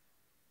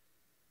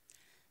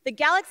 The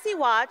Galaxy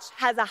Watch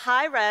has a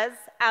high-res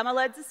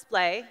AMOLED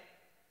display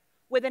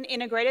with an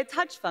integrated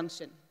touch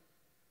function.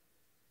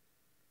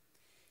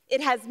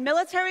 It has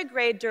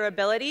military-grade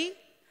durability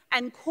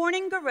and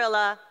Corning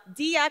Gorilla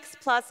DX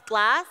Plus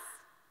glass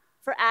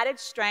for added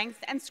strength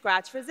and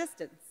scratch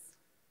resistance.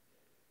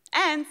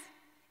 And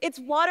it's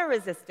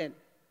water-resistant,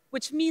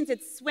 which means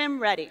it's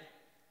swim-ready.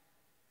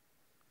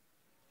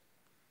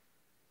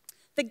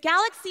 The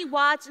Galaxy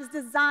Watch is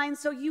designed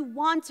so you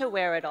want to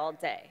wear it all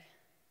day.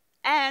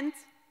 And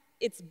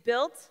it's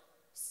built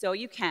so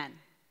you can.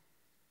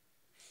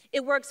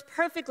 It works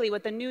perfectly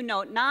with the new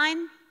Note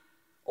 9,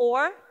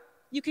 or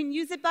you can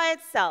use it by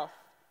itself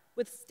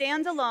with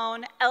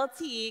standalone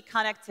LTE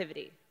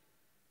connectivity.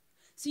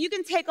 So you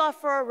can take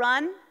off for a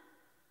run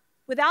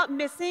without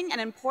missing an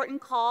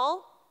important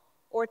call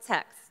or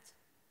text.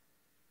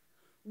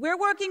 We're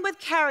working with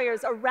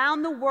carriers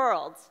around the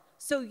world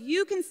so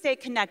you can stay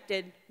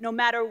connected no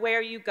matter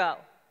where you go.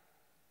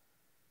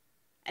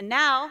 And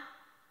now,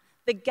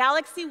 the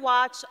Galaxy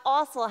Watch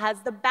also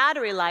has the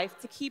battery life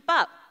to keep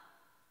up.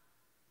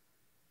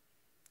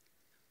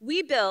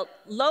 We built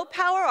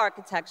low-power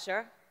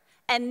architecture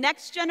and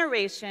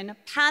next-generation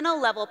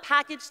panel-level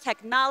package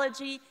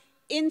technology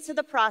into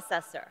the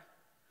processor,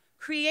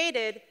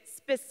 created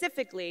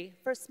specifically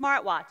for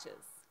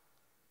smartwatches.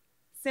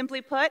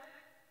 Simply put,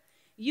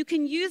 you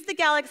can use the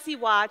Galaxy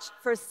Watch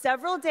for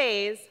several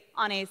days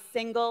on a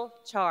single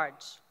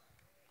charge.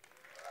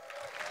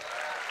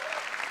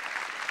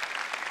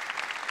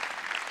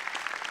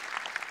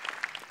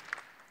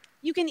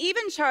 You can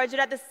even charge it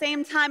at the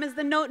same time as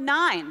the Note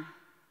 9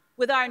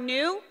 with our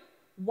new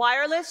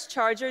wireless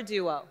charger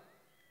duo.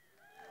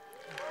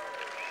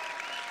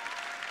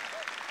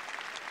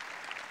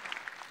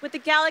 With the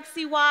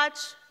Galaxy Watch,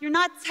 you're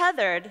not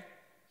tethered,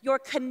 you're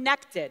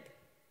connected.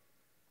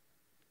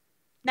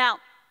 Now,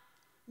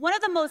 one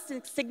of the most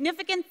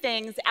significant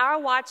things our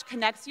watch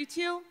connects you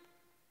to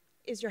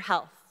is your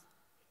health.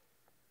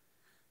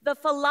 The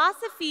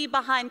philosophy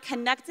behind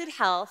connected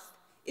health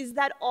is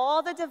that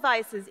all the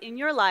devices in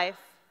your life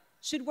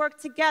should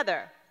work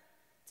together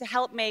to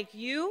help make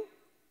you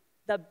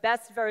the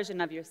best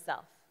version of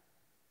yourself.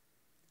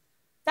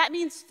 That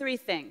means 3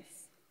 things.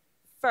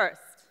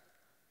 First,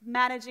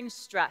 managing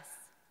stress.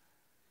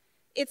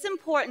 It's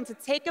important to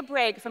take a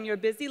break from your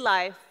busy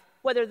life,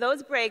 whether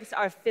those breaks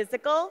are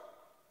physical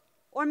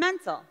or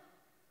mental.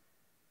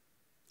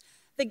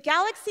 The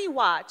Galaxy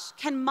Watch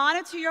can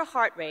monitor your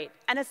heart rate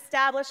and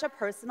establish a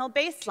personal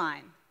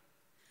baseline.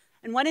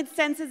 And when it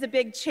senses a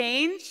big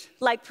change,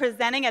 like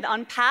presenting at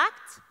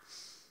Unpacked,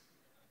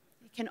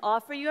 it can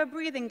offer you a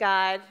breathing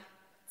guide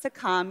to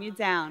calm you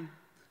down.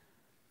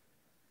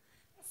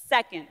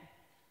 Second,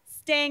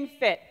 staying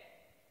fit.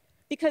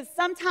 Because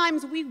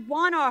sometimes we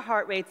want our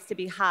heart rates to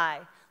be high,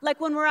 like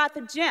when we're at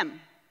the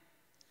gym.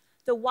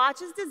 The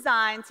watch is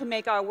designed to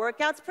make our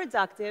workouts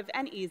productive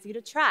and easy to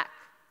track.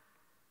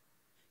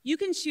 You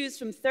can choose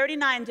from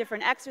 39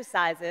 different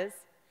exercises,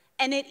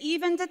 and it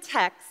even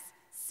detects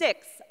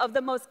 6 of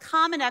the most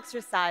common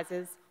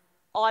exercises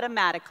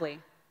automatically.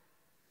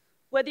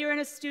 Whether you're in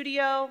a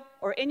studio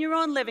or in your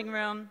own living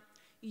room,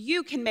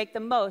 you can make the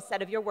most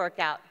out of your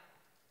workout.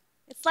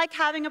 It's like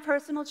having a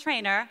personal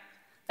trainer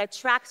that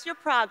tracks your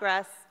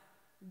progress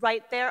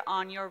right there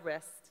on your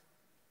wrist.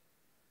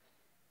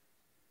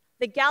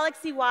 The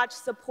Galaxy Watch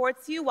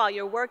supports you while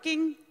you're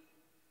working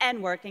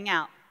and working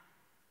out.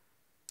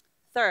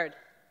 Third,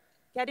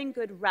 getting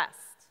good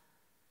rest.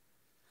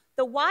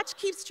 The watch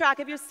keeps track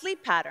of your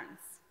sleep patterns.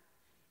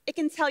 It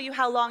can tell you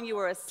how long you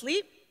were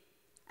asleep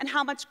and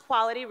how much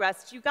quality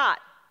rest you got.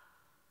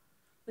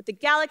 With the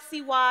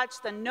Galaxy Watch,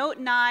 the Note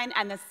 9,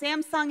 and the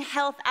Samsung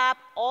Health app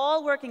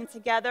all working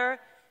together,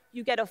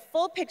 you get a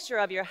full picture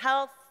of your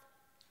health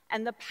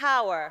and the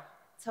power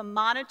to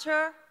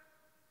monitor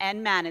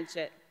and manage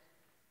it.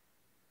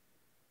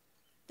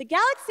 The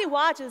Galaxy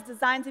Watch is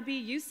designed to be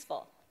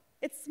useful.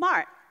 It's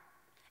smart,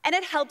 and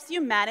it helps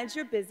you manage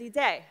your busy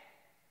day.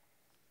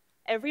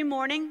 Every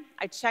morning,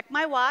 I check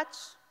my watch.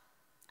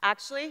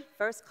 Actually,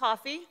 first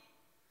coffee.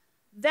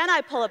 Then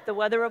I pull up the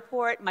weather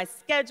report, my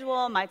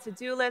schedule, my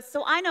to-do list,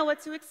 so I know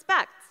what to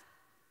expect.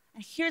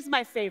 And here's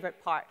my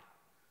favorite part.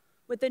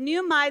 With the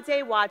new My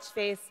Day watch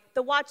face,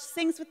 the watch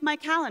syncs with my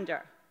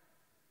calendar,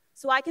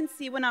 so I can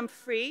see when I'm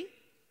free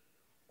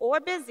or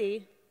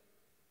busy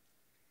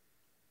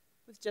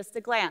with just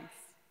a glance.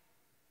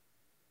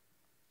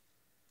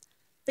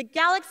 The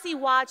Galaxy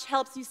Watch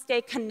helps you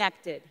stay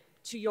connected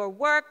to your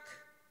work,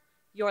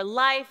 your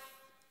life,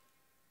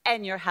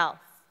 and your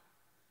health,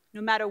 no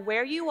matter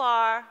where you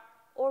are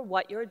or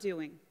what you're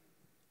doing.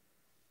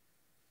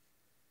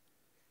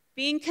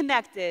 Being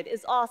connected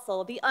is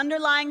also the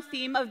underlying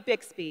theme of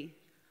Bixby,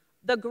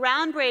 the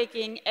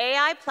groundbreaking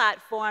AI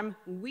platform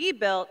we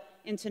built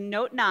into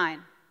Note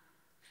 9.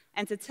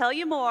 And to tell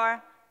you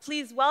more,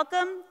 please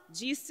welcome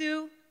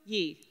Jisoo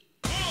Yi.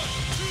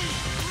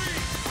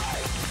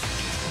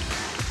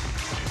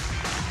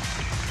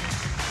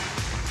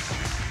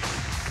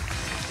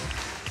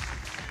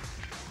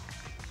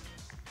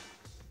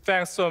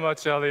 Thanks so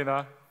much,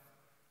 Elena.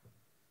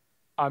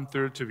 I'm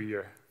thrilled to be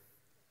here.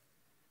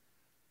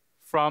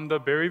 From the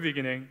very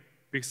beginning,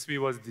 Bixby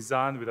was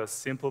designed with a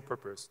simple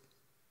purpose: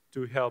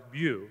 to help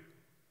you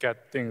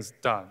get things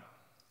done.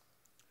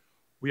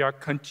 We are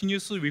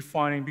continuously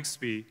refining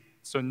Bixby,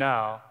 so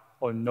now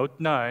on Note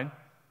 9,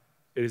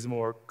 it is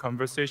more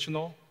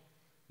conversational,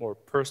 more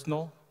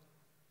personal,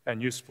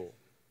 and useful.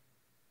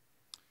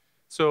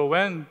 So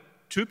when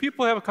two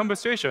people have a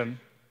conversation,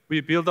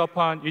 we build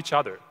upon each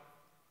other.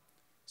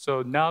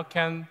 So now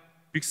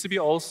Bixby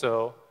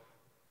also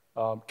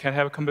can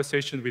have a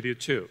conversation with you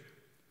too.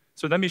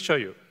 So let me show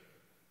you.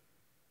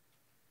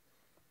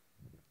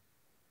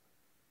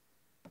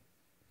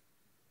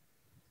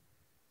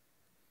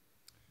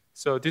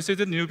 So this is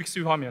the new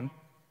Bixby 화면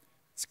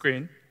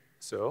screen.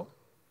 So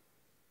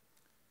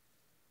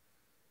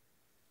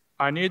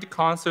I need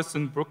concerts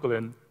in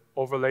Brooklyn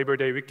over Labor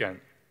Day weekend.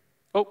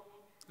 Oh,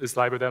 this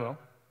live demo.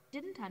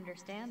 Didn't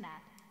understand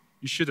that.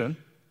 You shouldn't.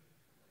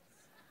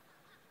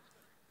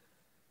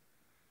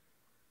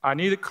 I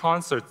need a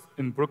concert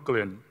in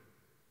Brooklyn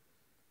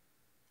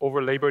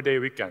over Labor Day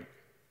weekend.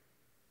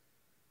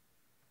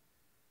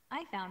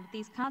 I found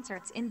these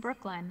concerts in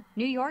Brooklyn,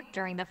 New York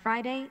during the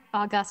Friday,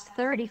 August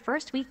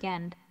 31st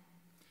weekend.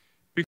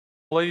 Bixby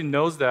already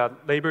knows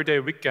that Labor Day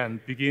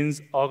weekend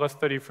begins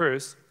August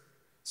 31st,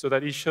 so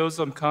that it shows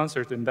some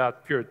concert in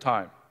that period of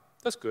time.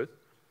 That's good.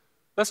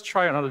 Let's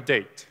try another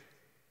date.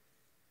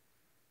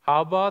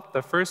 How about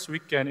the first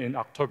weekend in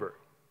October?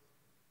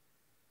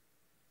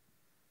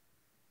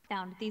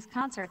 Found these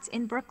concerts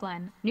in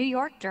Brooklyn, New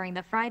York during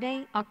the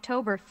Friday,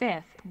 October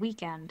 5th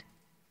weekend.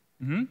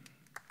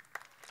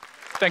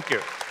 Thank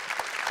you.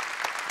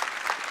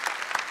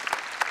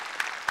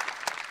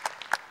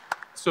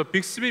 So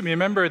Bixby,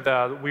 remember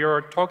that we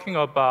are talking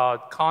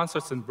about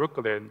concerts in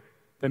Brooklyn.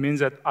 That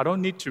means that I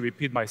don't need to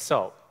repeat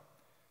myself.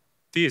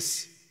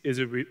 This is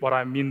what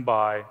I mean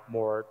by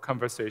more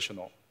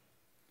conversational.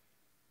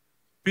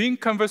 Being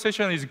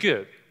conversational is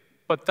good,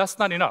 but that's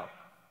not enough.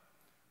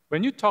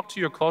 When you talk to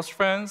your close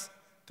friends,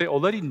 they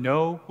already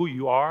know who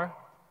you are,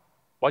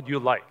 what you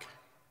like.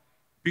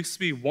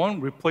 Bixby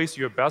won't replace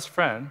your best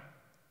friend,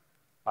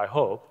 I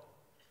hope,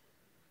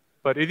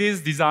 but it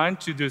is designed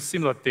to do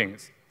similar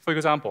things. For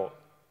example,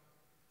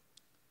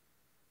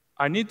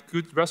 I need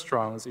good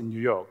restaurants in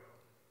New York.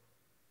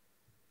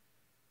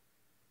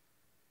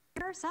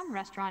 There are some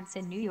restaurants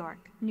in New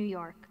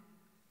York.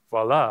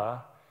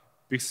 Voila,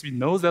 Bixby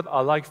knows that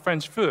I like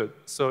French food,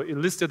 so it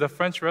listed a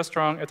French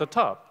restaurant at the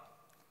top.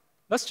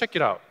 Let's check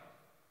it out.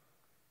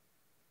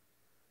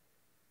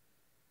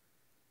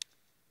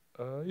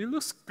 It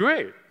looks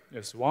great.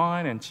 There's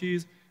wine and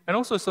cheese, and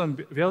also some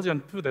Belgian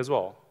food as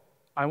well.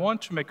 I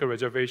want to make a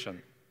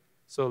reservation.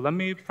 So let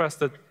me press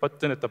the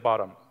button at the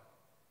bottom.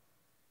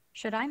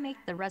 Should I make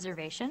the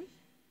reservation?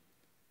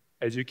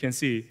 As you can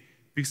see,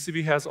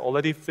 Bixby has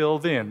already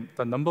filled in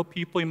the number of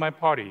people in my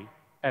party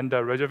and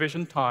the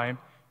reservation time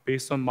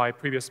based on my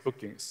previous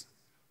bookings.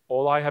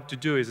 All I have to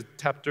do is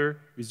tap the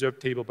Reserve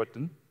Table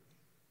button.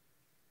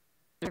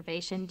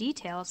 Reservation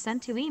details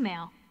sent to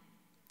email.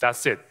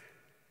 That's it.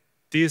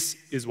 This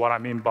is what I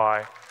mean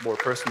by more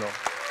personal.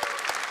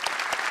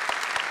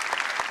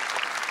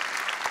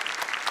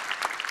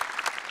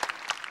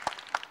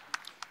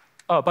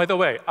 By the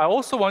way, I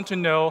also want to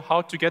know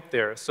how to get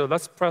there, so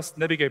let's press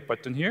Navigate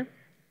button here.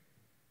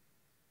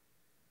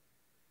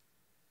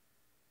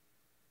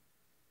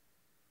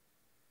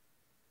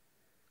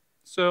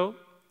 So,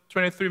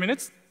 23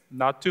 minutes,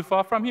 not too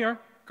far from here.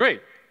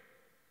 Great.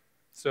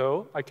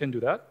 So, I can do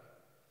that.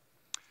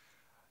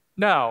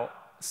 Now,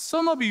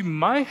 some of you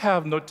might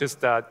have noticed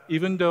that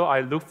even though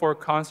I look for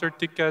concert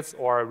tickets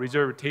or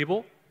reserve a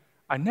table,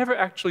 I never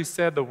actually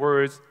said the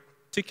words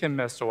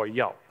Ticketmaster or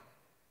Yelp.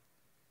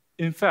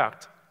 In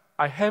fact,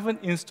 I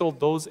haven't installed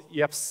those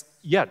apps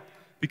yet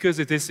because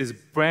this is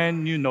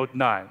brand new Note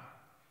 9.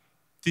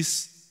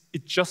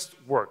 It just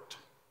worked.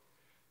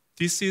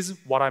 This is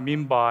what I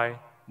mean by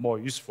more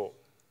useful.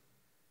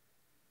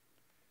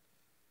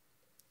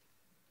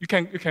 You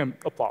can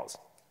applause,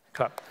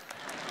 clap.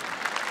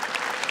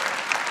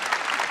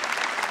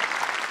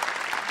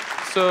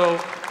 So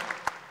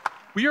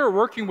we are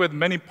working with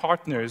many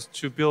partners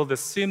to build a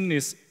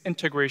seamless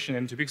integration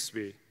into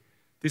Bixby.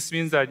 This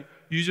means that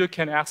users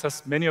can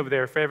access many of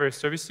their favorite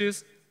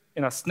services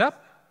in a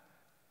snap.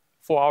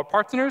 For our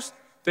partners,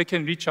 they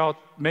can reach out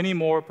many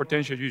more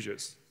potential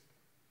users.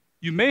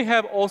 You may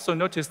have also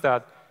noticed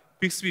that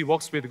Bixby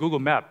works with Google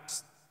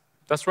Maps.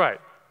 That's right.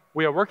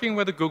 We are working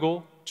with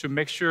Google to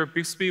make sure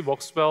Bixby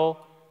works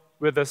well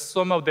with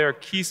some of their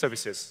key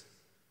services.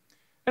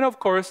 And of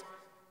course,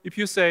 if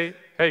you say,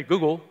 hey,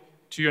 Google,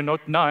 to your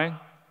Note 9,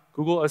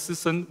 Google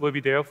Assistant will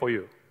be there for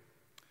you.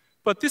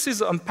 But this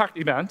is an unpacked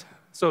event,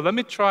 so let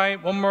me try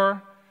one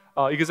more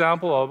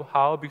example of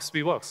how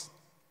Bixby works.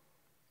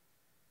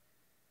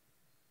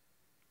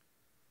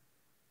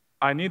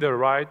 I need a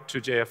ride to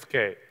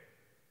JFK.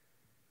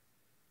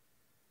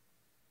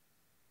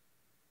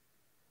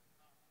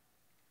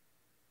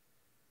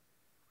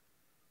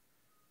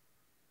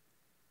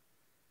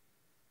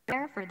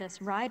 Fare for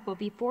this ride will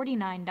be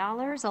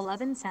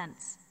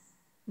 $49.11.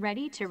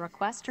 Ready to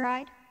request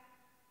ride?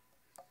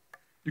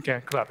 You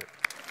can clap it.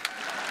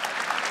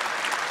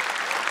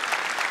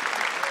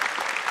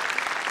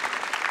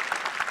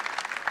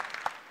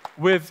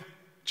 With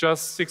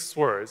just 6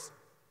 words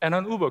and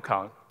an Uber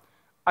account,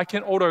 I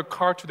can order a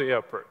car to the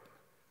airport.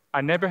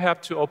 I never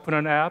have to open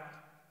an app,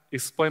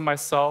 explain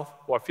myself,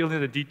 or fill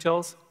in the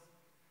details.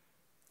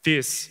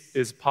 This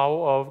is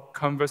power of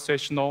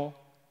conversational,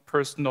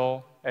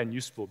 personal, and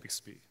useful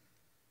Bixby.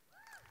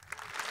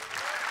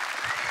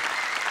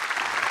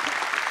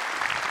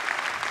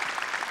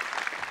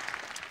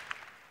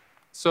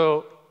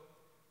 So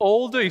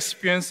all the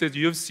experiences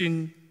you've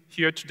seen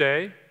here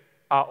today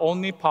are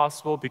only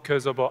possible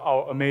because of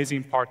our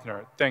amazing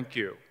partner. Thank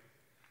you.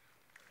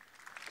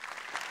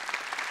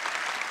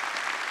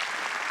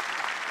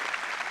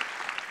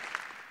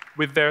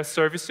 With their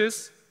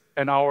services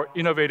and our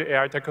innovative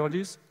AI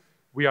technologies,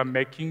 we are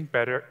making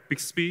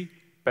Bixby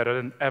better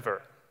than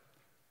ever.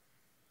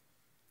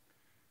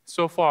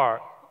 So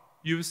far,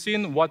 you've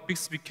seen what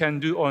Bixby can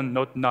do on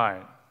Note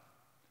 9.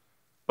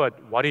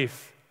 But what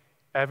if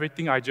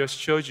everything I just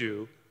showed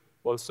you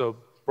was also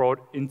brought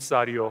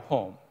inside your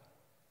home?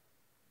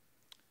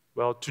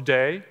 Well,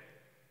 today,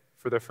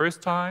 for the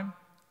first time,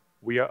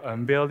 we are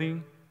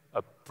unveiling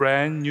a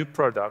brand new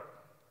product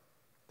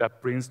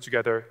that brings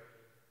together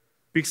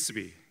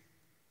Bixby,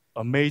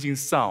 amazing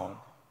sound,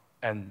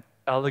 and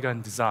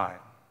elegant design.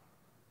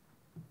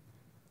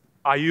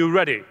 Are you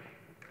ready?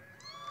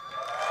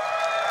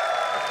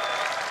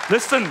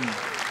 Listen.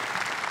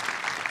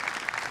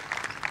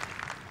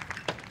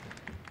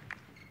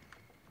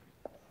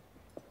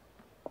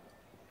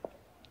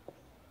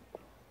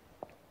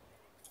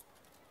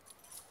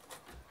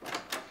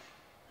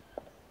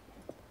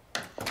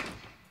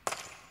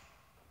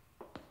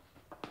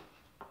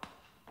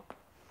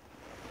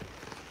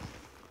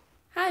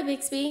 Hi,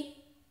 Bixby.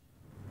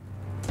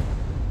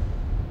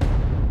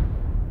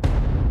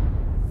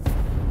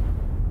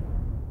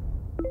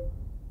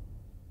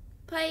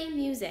 Play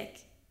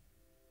music.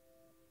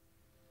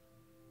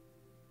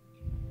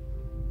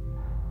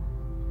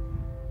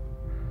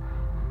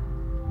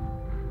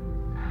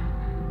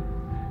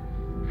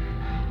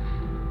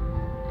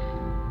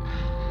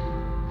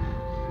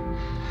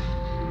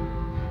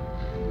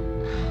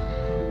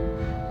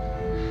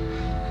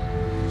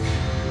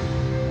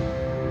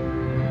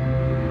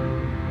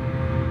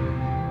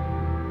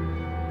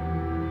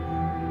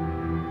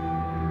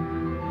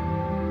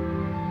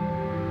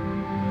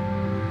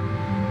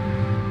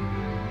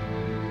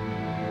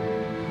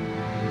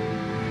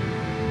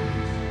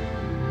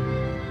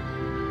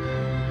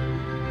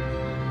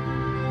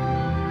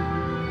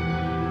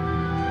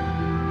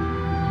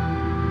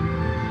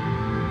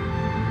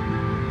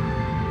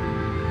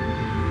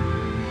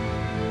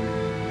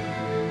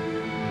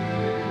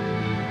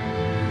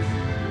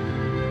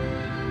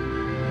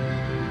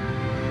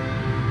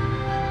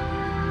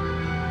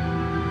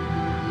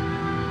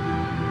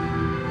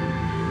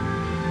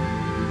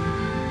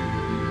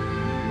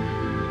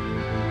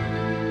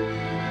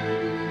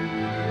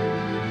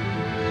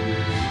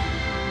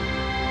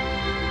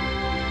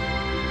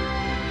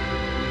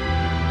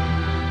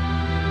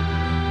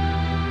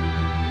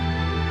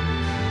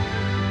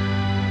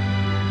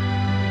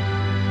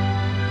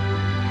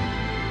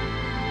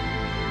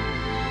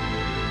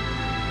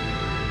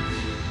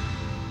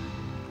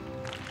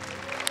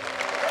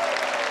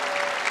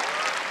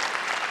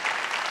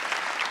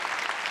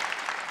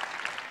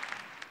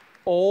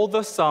 all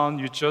the sound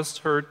you just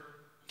heard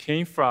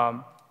came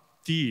from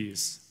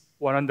these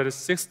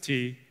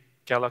 160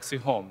 Galaxy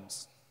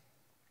homes.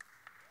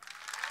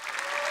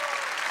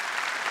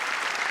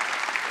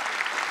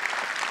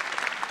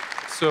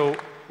 So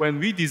when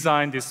we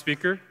designed this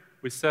speaker,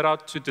 we set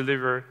out to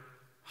deliver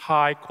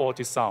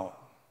high-quality sound.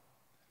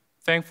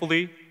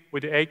 Thankfully,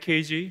 with the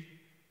AKG,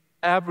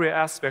 every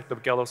aspect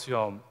of Galaxy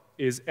Home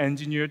is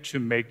engineered to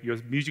make your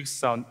music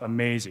sound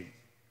amazing.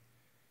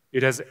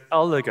 It has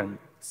elegant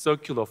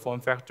circular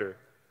form factor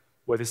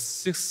with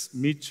 6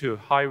 mid to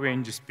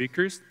high-range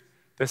speakers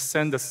that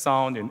send the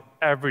sound in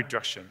every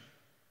direction.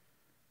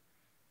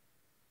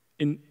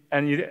 And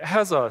it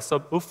has a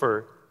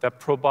subwoofer that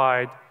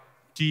provides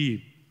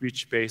deep,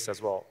 rich bass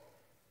as well.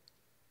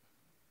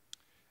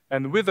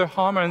 And with the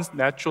Harman's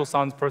natural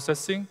sound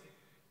processing,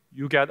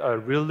 you get a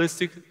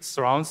realistic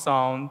surround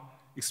sound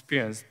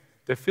experience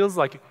that feels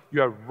like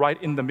you are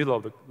right in the middle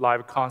of the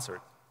live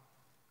concert.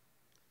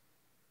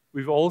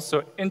 We've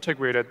also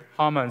integrated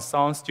Harman's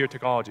sound steer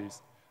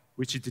technologies,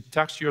 which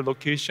detects your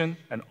location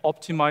and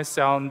optimizes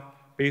sound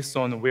based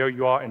on where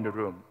you are in the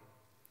room.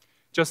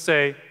 Just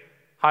say,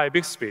 "Hi,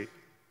 Bixby,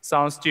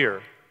 sound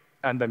steer,"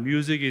 and the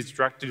music is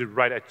directed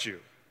right at you.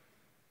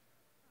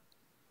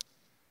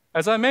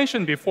 As I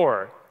mentioned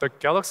before, the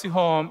Galaxy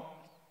Home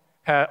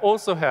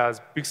also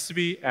has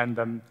Bixby and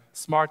the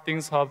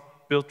SmartThings Hub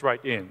built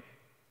right in.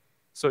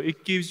 So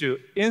it gives you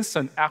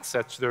instant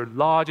access to the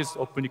largest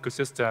open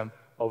ecosystem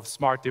of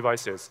smart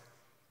devices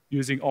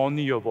using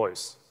only your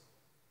voice.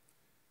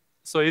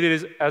 So it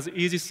is as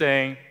easy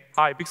saying,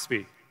 "Hi,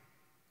 Bixby."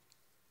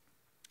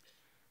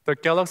 The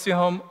Galaxy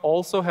Home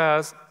also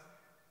has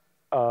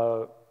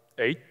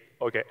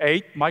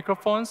 8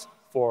 microphones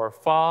for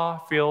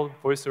far-field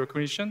voice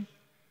recognition.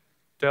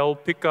 They'll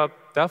pick up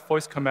that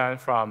voice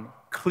command from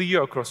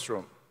clear across the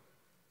room.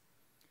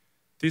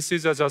 This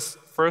is just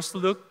first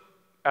look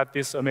at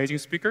this amazing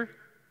speaker.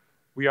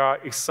 We are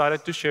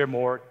excited to share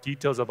more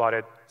details about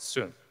it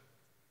soon.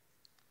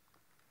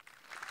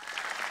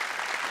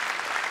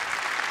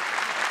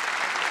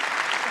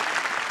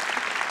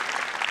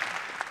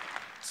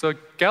 So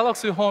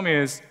Galaxy Home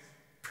is a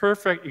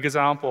perfect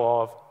example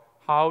of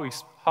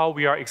how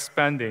we are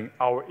expanding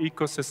our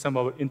ecosystem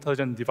of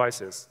intelligent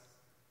devices.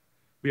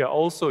 We are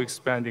also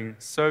expanding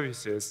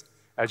services,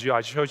 as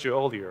I showed you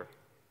earlier.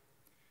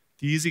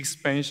 These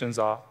expansions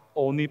are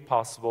only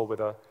possible with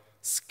a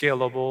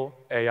scalable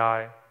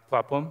AI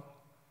platform,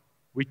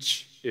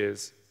 which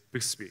is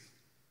Bixby.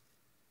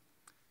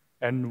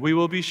 And we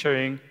will be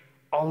sharing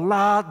a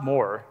lot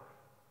more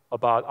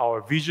about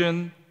our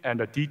vision and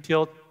the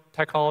detailed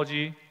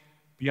technology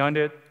beyond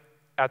it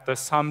at the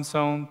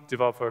Samsung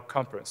Developer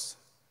Conference.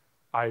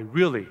 I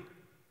really,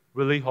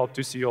 really hope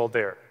to see you all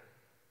there.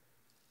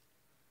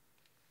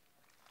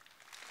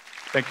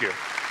 Thank you.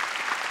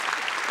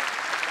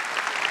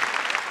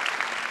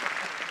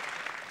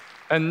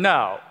 And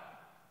now,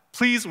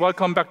 please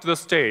welcome back to the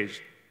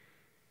stage,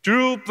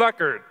 Drew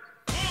Blackard.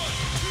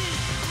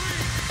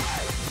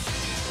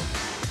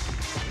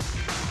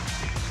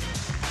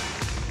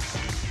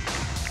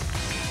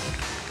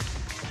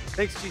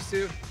 Thanks,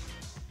 Jisoo.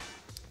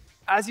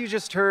 As you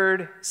just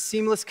heard,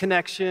 seamless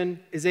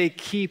connection is a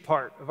key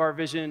part of our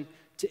vision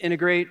to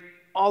integrate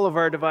all of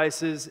our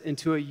devices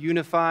into a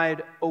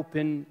unified,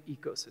 open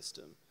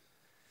ecosystem.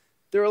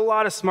 There are a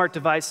lot of smart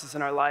devices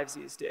in our lives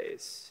these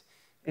days,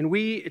 and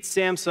we at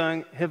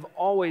Samsung have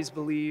always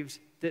believed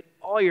that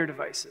all your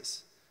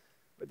devices,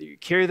 whether you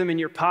carry them in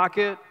your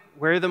pocket,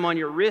 wear them on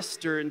your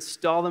wrist, or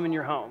install them in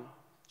your home,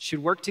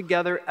 should work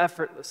together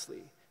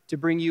effortlessly to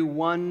bring you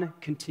one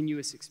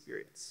continuous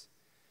experience.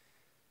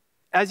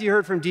 As you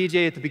heard from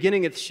DJ at the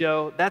beginning of the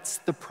show, that's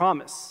the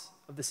promise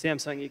of the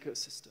Samsung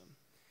ecosystem.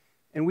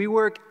 And we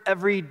work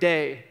every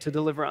day to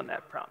deliver on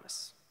that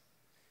promise.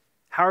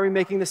 How are we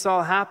making this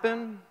all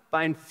happen?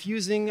 By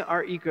infusing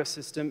our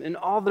ecosystem and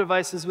all the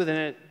devices within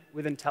it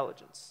with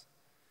intelligence.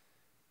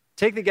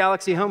 Take the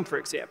Galaxy Home, for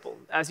example.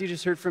 As you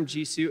just heard from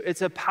Jisoo,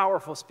 it's a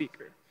powerful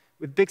speaker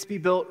with Bixby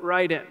built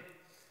right in.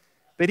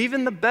 But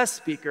even the best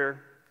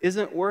speaker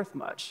isn't worth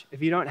much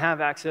if you don't have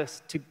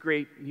access to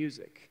great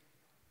music.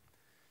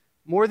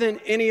 More than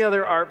any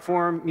other art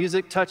form,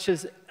 music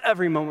touches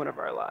every moment of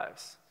our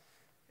lives.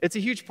 It's a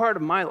huge part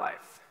of my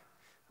life.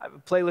 I have a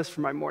playlist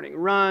for my morning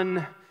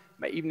run,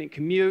 my evening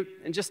commute,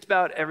 and just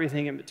about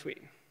everything in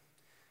between.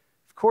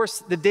 Of course,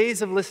 the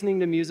days of listening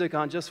to music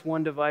on just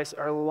one device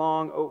are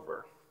long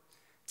over.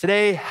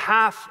 Today,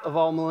 half of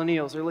all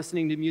millennials are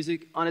listening to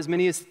music on as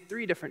many as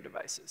 3 different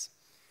devices.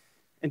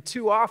 And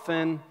too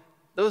often,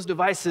 those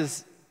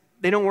devices,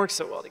 they don't work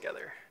so well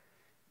together.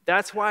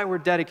 That's why we're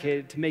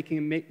dedicated to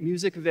making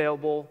music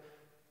available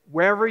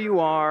wherever you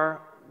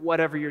are,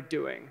 whatever you're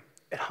doing,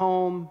 at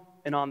home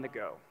and on the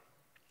go.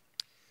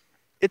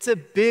 It's a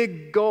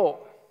big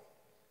goal,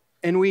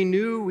 and we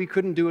knew we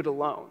couldn't do it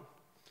alone.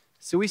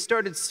 So we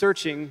started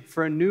searching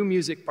for a new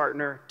music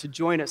partner to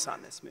join us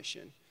on this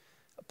mission,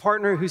 a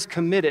partner who's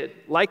committed,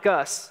 like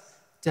us,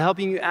 to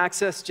helping you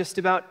access just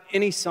about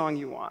any song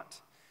you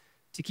want,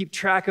 to keep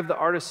track of the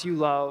artists you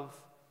love,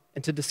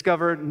 and to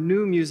discover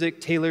new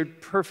music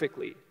tailored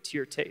perfectly to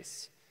your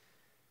tastes.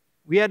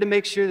 We had to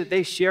make sure that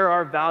they share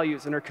our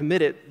values and are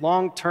committed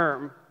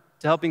long-term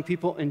to helping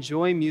people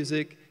enjoy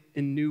music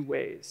in new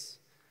ways.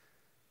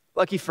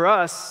 Lucky for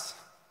us,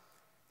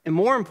 and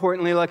more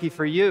importantly, lucky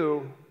for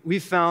you, we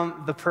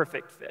found the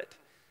perfect fit.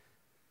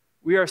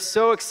 We are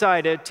so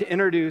excited to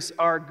introduce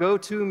our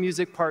go-to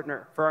music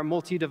partner for our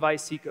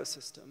multi-device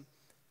ecosystem,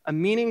 a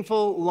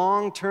meaningful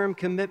long-term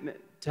commitment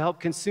to help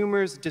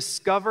consumers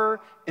discover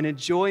and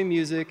enjoy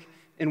music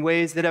in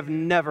ways that have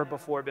never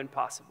before been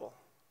possible.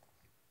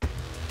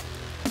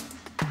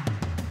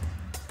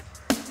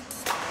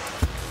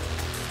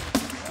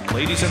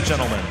 Ladies and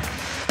gentlemen,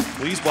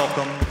 please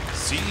welcome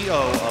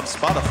CEO of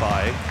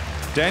Spotify,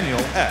 Daniel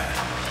Ek.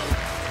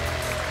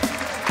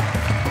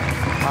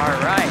 All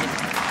right.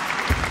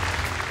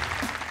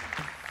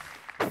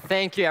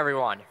 Thank you,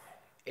 everyone.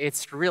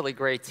 It's really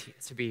great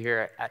to be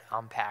here at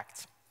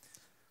Unpacked.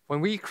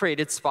 When we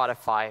created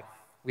Spotify,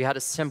 we had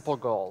a simple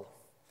goal.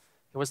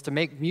 It was to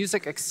make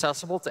music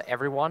accessible to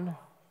everyone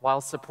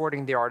while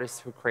supporting the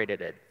artists who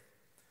created it.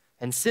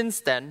 And since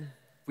then,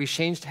 we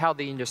changed how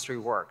the industry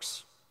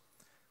works.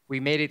 We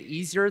made it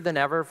easier than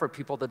ever for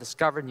people to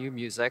discover new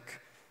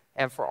music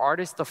and for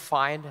artists to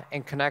find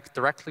and connect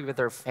directly with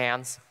their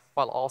fans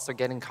while also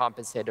getting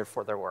compensated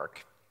for their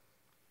work.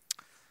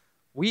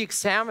 We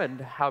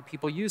examined how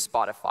people use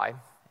Spotify,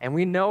 and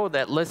we know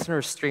that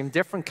listeners stream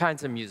different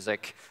kinds of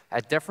music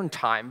at different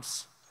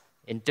times,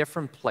 in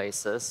different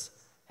places,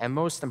 and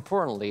most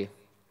importantly,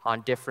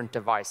 on different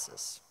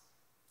devices.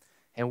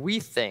 And we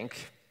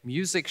think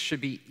music should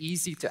be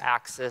easy to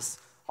access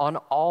on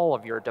all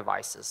of your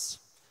devices.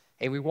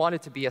 And we want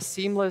it to be as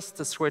seamless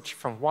to switch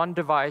from one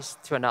device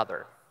to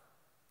another.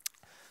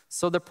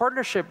 So the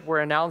partnership we're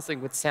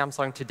announcing with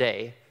Samsung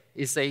today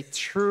is a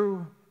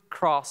true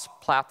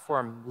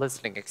cross-platform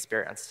listening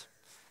experience.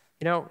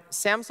 You know,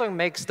 Samsung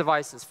makes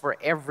devices for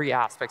every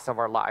aspect of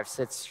our lives.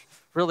 It's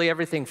really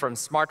everything from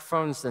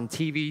smartphones and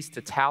TVs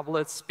to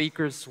tablets,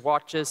 speakers,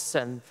 watches,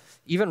 and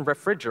even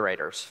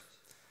refrigerators.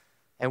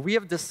 And we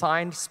have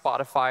designed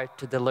Spotify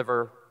to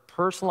deliver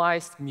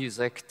personalized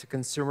music to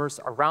consumers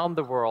around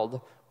the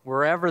world,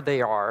 wherever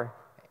they are,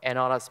 and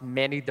on as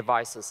many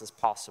devices as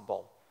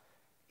possible.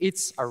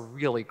 It's a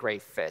really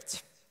great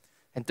fit.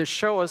 And to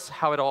show us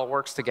how it all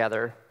works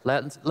together,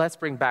 let's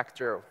bring back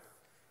Drew.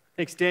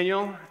 Thanks,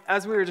 Daniel.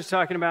 As we were just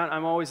talking about,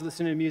 I'm always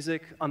listening to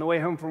music on the way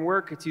home from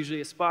work. It's usually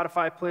a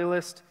Spotify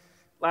playlist.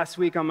 Last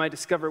week on my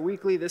Discover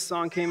Weekly, this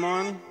song came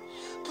on.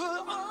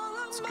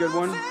 It's a good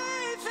one.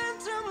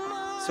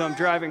 So I'm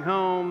driving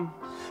home.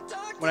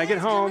 When I get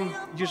home,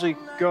 I usually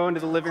go into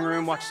the living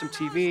room, watch some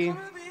TV.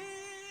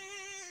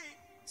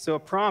 So a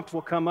prompt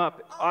will come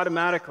up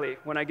automatically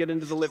when I get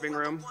into the living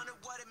room.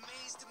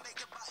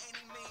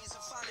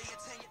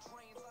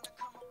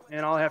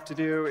 And all I have to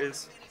do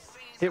is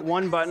hit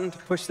one button to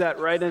push that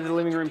right into the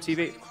living room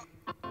TV.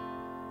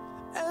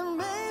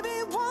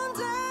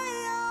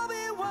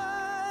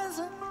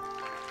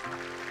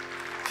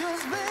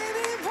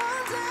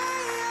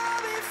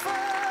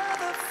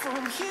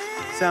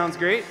 Sounds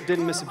great,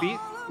 didn't miss a beat.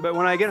 But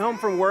when I get home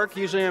from work,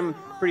 usually I'm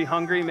pretty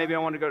hungry. Maybe I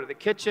want to go to the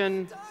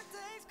kitchen,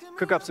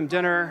 cook up some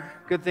dinner.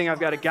 Good thing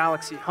I've got a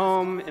Galaxy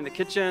Home in the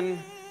kitchen.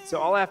 So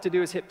all I have to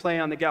do is hit play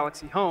on the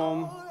Galaxy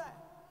Home.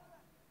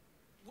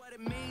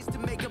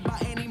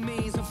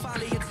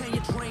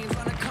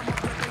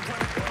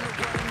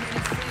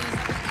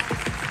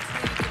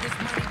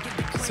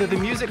 So the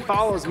music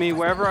follows me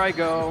wherever I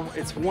go.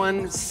 It's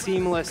one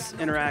seamless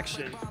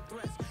interaction.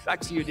 Back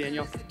to you,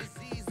 Daniel.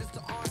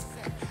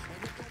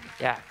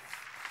 Yeah.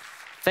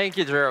 Thank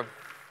you, Drew.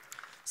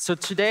 So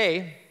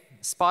today,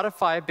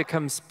 Spotify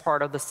becomes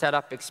part of the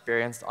setup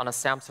experience on a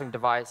Samsung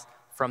device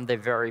from the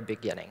very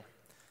beginning.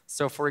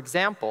 So for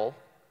example,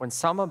 when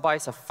someone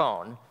buys a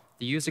phone,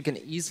 the user can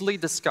easily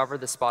discover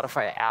the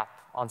Spotify app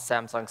on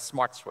Samsung's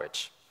Smart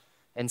Switch.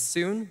 And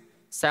soon,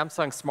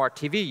 Samsung Smart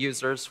TV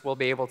users will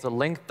be able to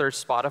link their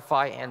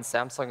Spotify and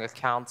Samsung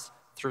accounts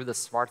through the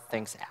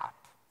SmartThings app.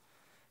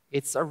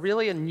 It's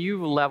really a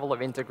new level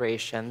of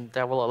integration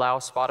that will allow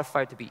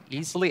Spotify to be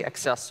easily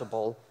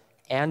accessible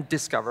and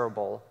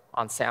discoverable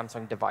on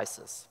Samsung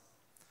devices.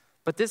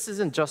 But this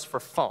isn't just for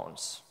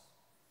phones.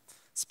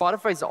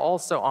 Spotify is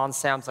also on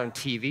Samsung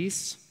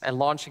TVs and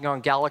launching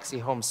on Galaxy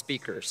Home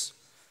speakers.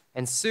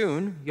 And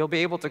soon, you'll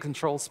be able to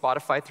control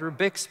Spotify through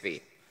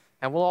Bixby,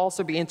 and will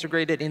also be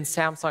integrated in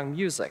Samsung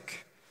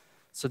Music.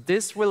 So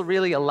this will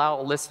really allow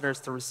listeners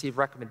to receive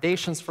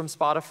recommendations from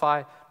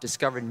Spotify,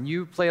 discover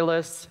new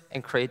playlists,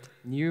 and create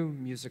new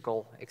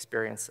musical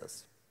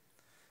experiences.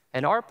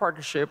 And our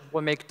partnership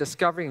will make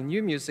discovering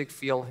new music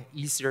feel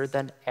easier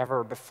than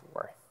ever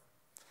before.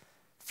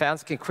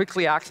 Fans can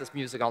quickly access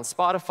music on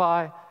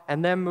Spotify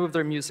and then move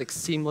their music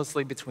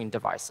seamlessly between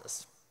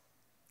devices.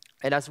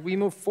 And as we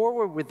move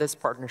forward with this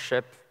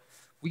partnership,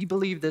 we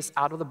believe this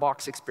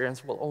out-of-the-box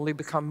experience will only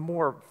become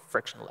more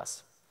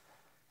frictionless.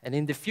 And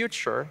in the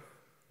future,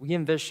 we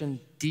envision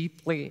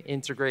deeply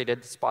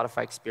integrated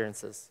Spotify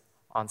experiences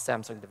on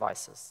Samsung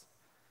devices.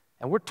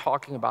 And we're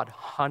talking about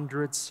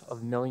hundreds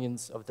of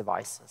millions of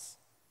devices.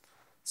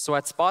 So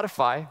at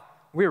Spotify,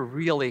 we're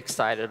really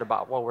excited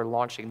about what we're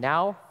launching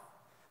now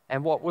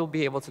and what we'll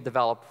be able to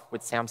develop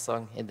with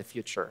Samsung in the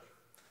future.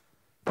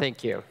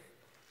 Thank you.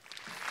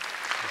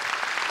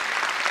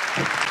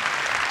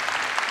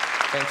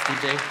 Thanks,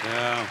 DJ.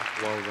 Yeah,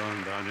 well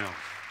done, Daniel.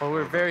 Well,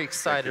 we're very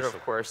excited, of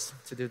course,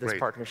 to do this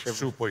partnership.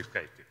 Super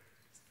excited.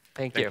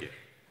 Thank you.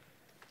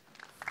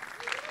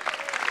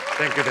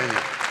 Thank you,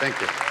 Daniel. Thank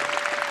you.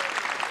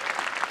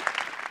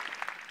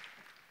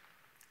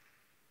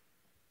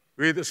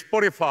 With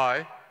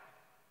Spotify,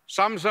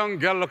 Samsung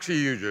Galaxy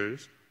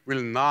users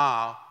will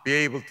now be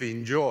able to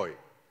enjoy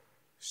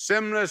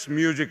seamless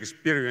music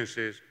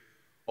experiences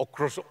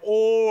across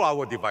all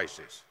our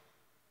devices.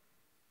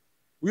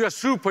 We are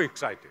super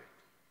excited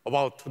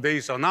about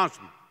today's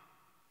announcement,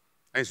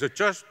 and it's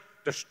just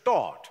the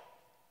start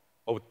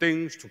of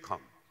things to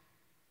come.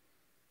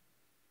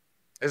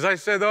 As I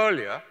said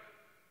earlier,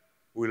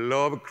 we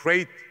love to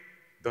create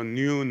the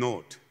new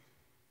Note.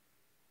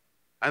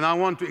 And I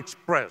want to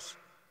express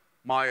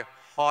my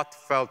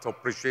heartfelt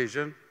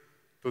appreciation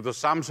to the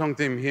Samsung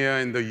team here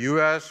in the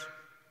US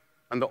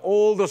and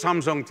all the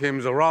Samsung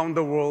teams around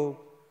the world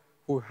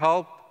who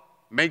helped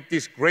make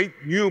this great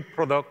new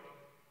product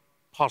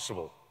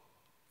possible.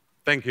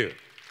 Thank you.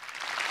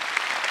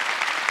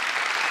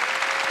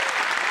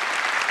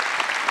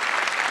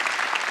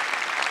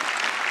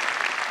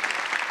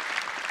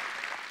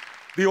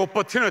 The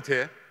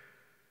opportunity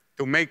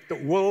to make the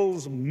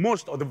world's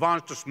most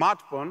advanced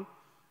smartphone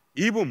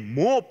even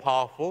more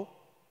powerful,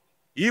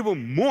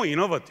 even more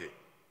innovative.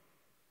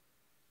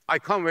 I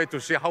can't wait to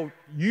see how to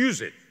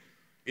use it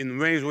in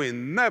ways we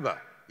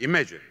never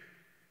imagined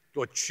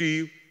to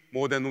achieve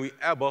more than we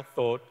ever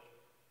thought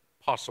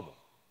possible.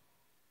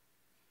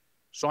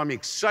 So I'm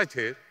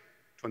excited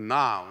to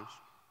announce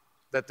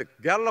that the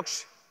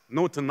Galaxy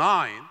Note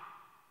 9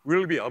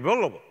 will be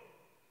available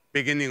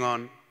beginning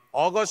on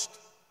August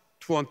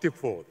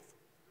 24th.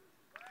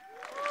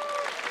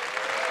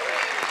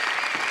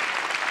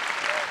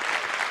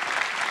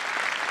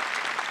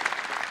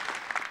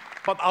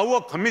 But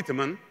our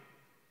commitment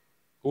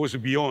goes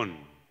beyond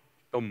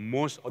the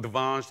most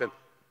advanced and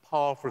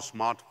powerful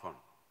smartphone.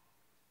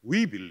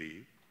 We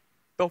believe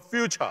the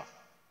future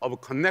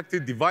of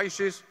connected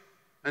devices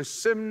and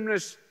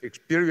seamless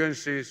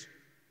experiences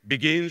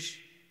begins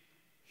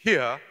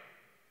here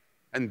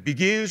and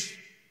begins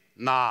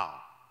now.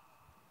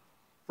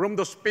 From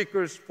the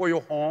speakers for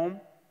your home,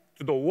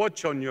 to the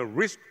watch on your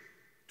wrist,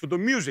 to the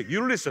music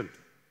you listen to,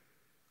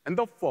 and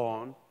the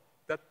phone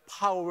that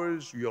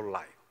powers your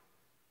life.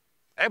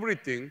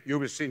 Everything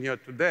you've seen here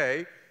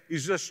today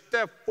is a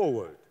step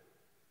forward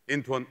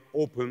into an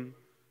open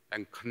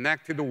and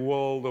connected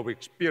world of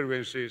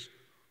experiences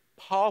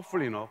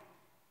powerful enough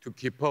to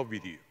keep up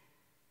with you.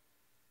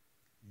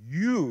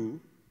 You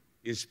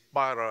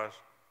inspire us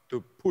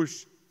to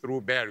push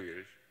through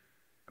barriers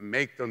and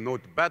make the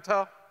Note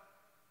better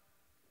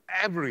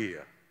every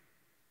year.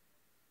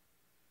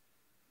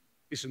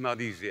 It's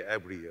not easy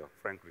every year,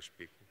 frankly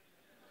speaking.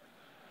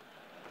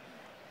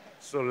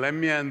 So let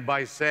me end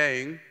by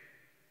saying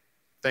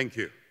thank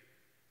you.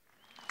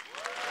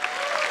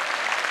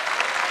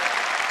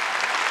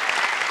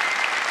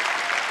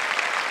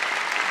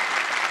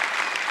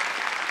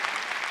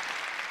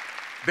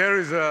 There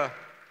is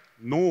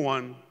no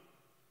one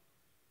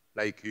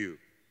like you,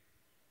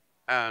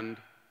 and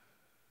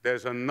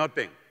there's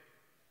nothing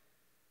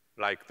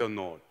like the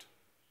Note.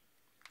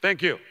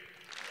 Thank you.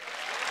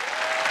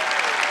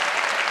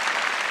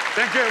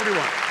 Thank you,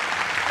 everyone.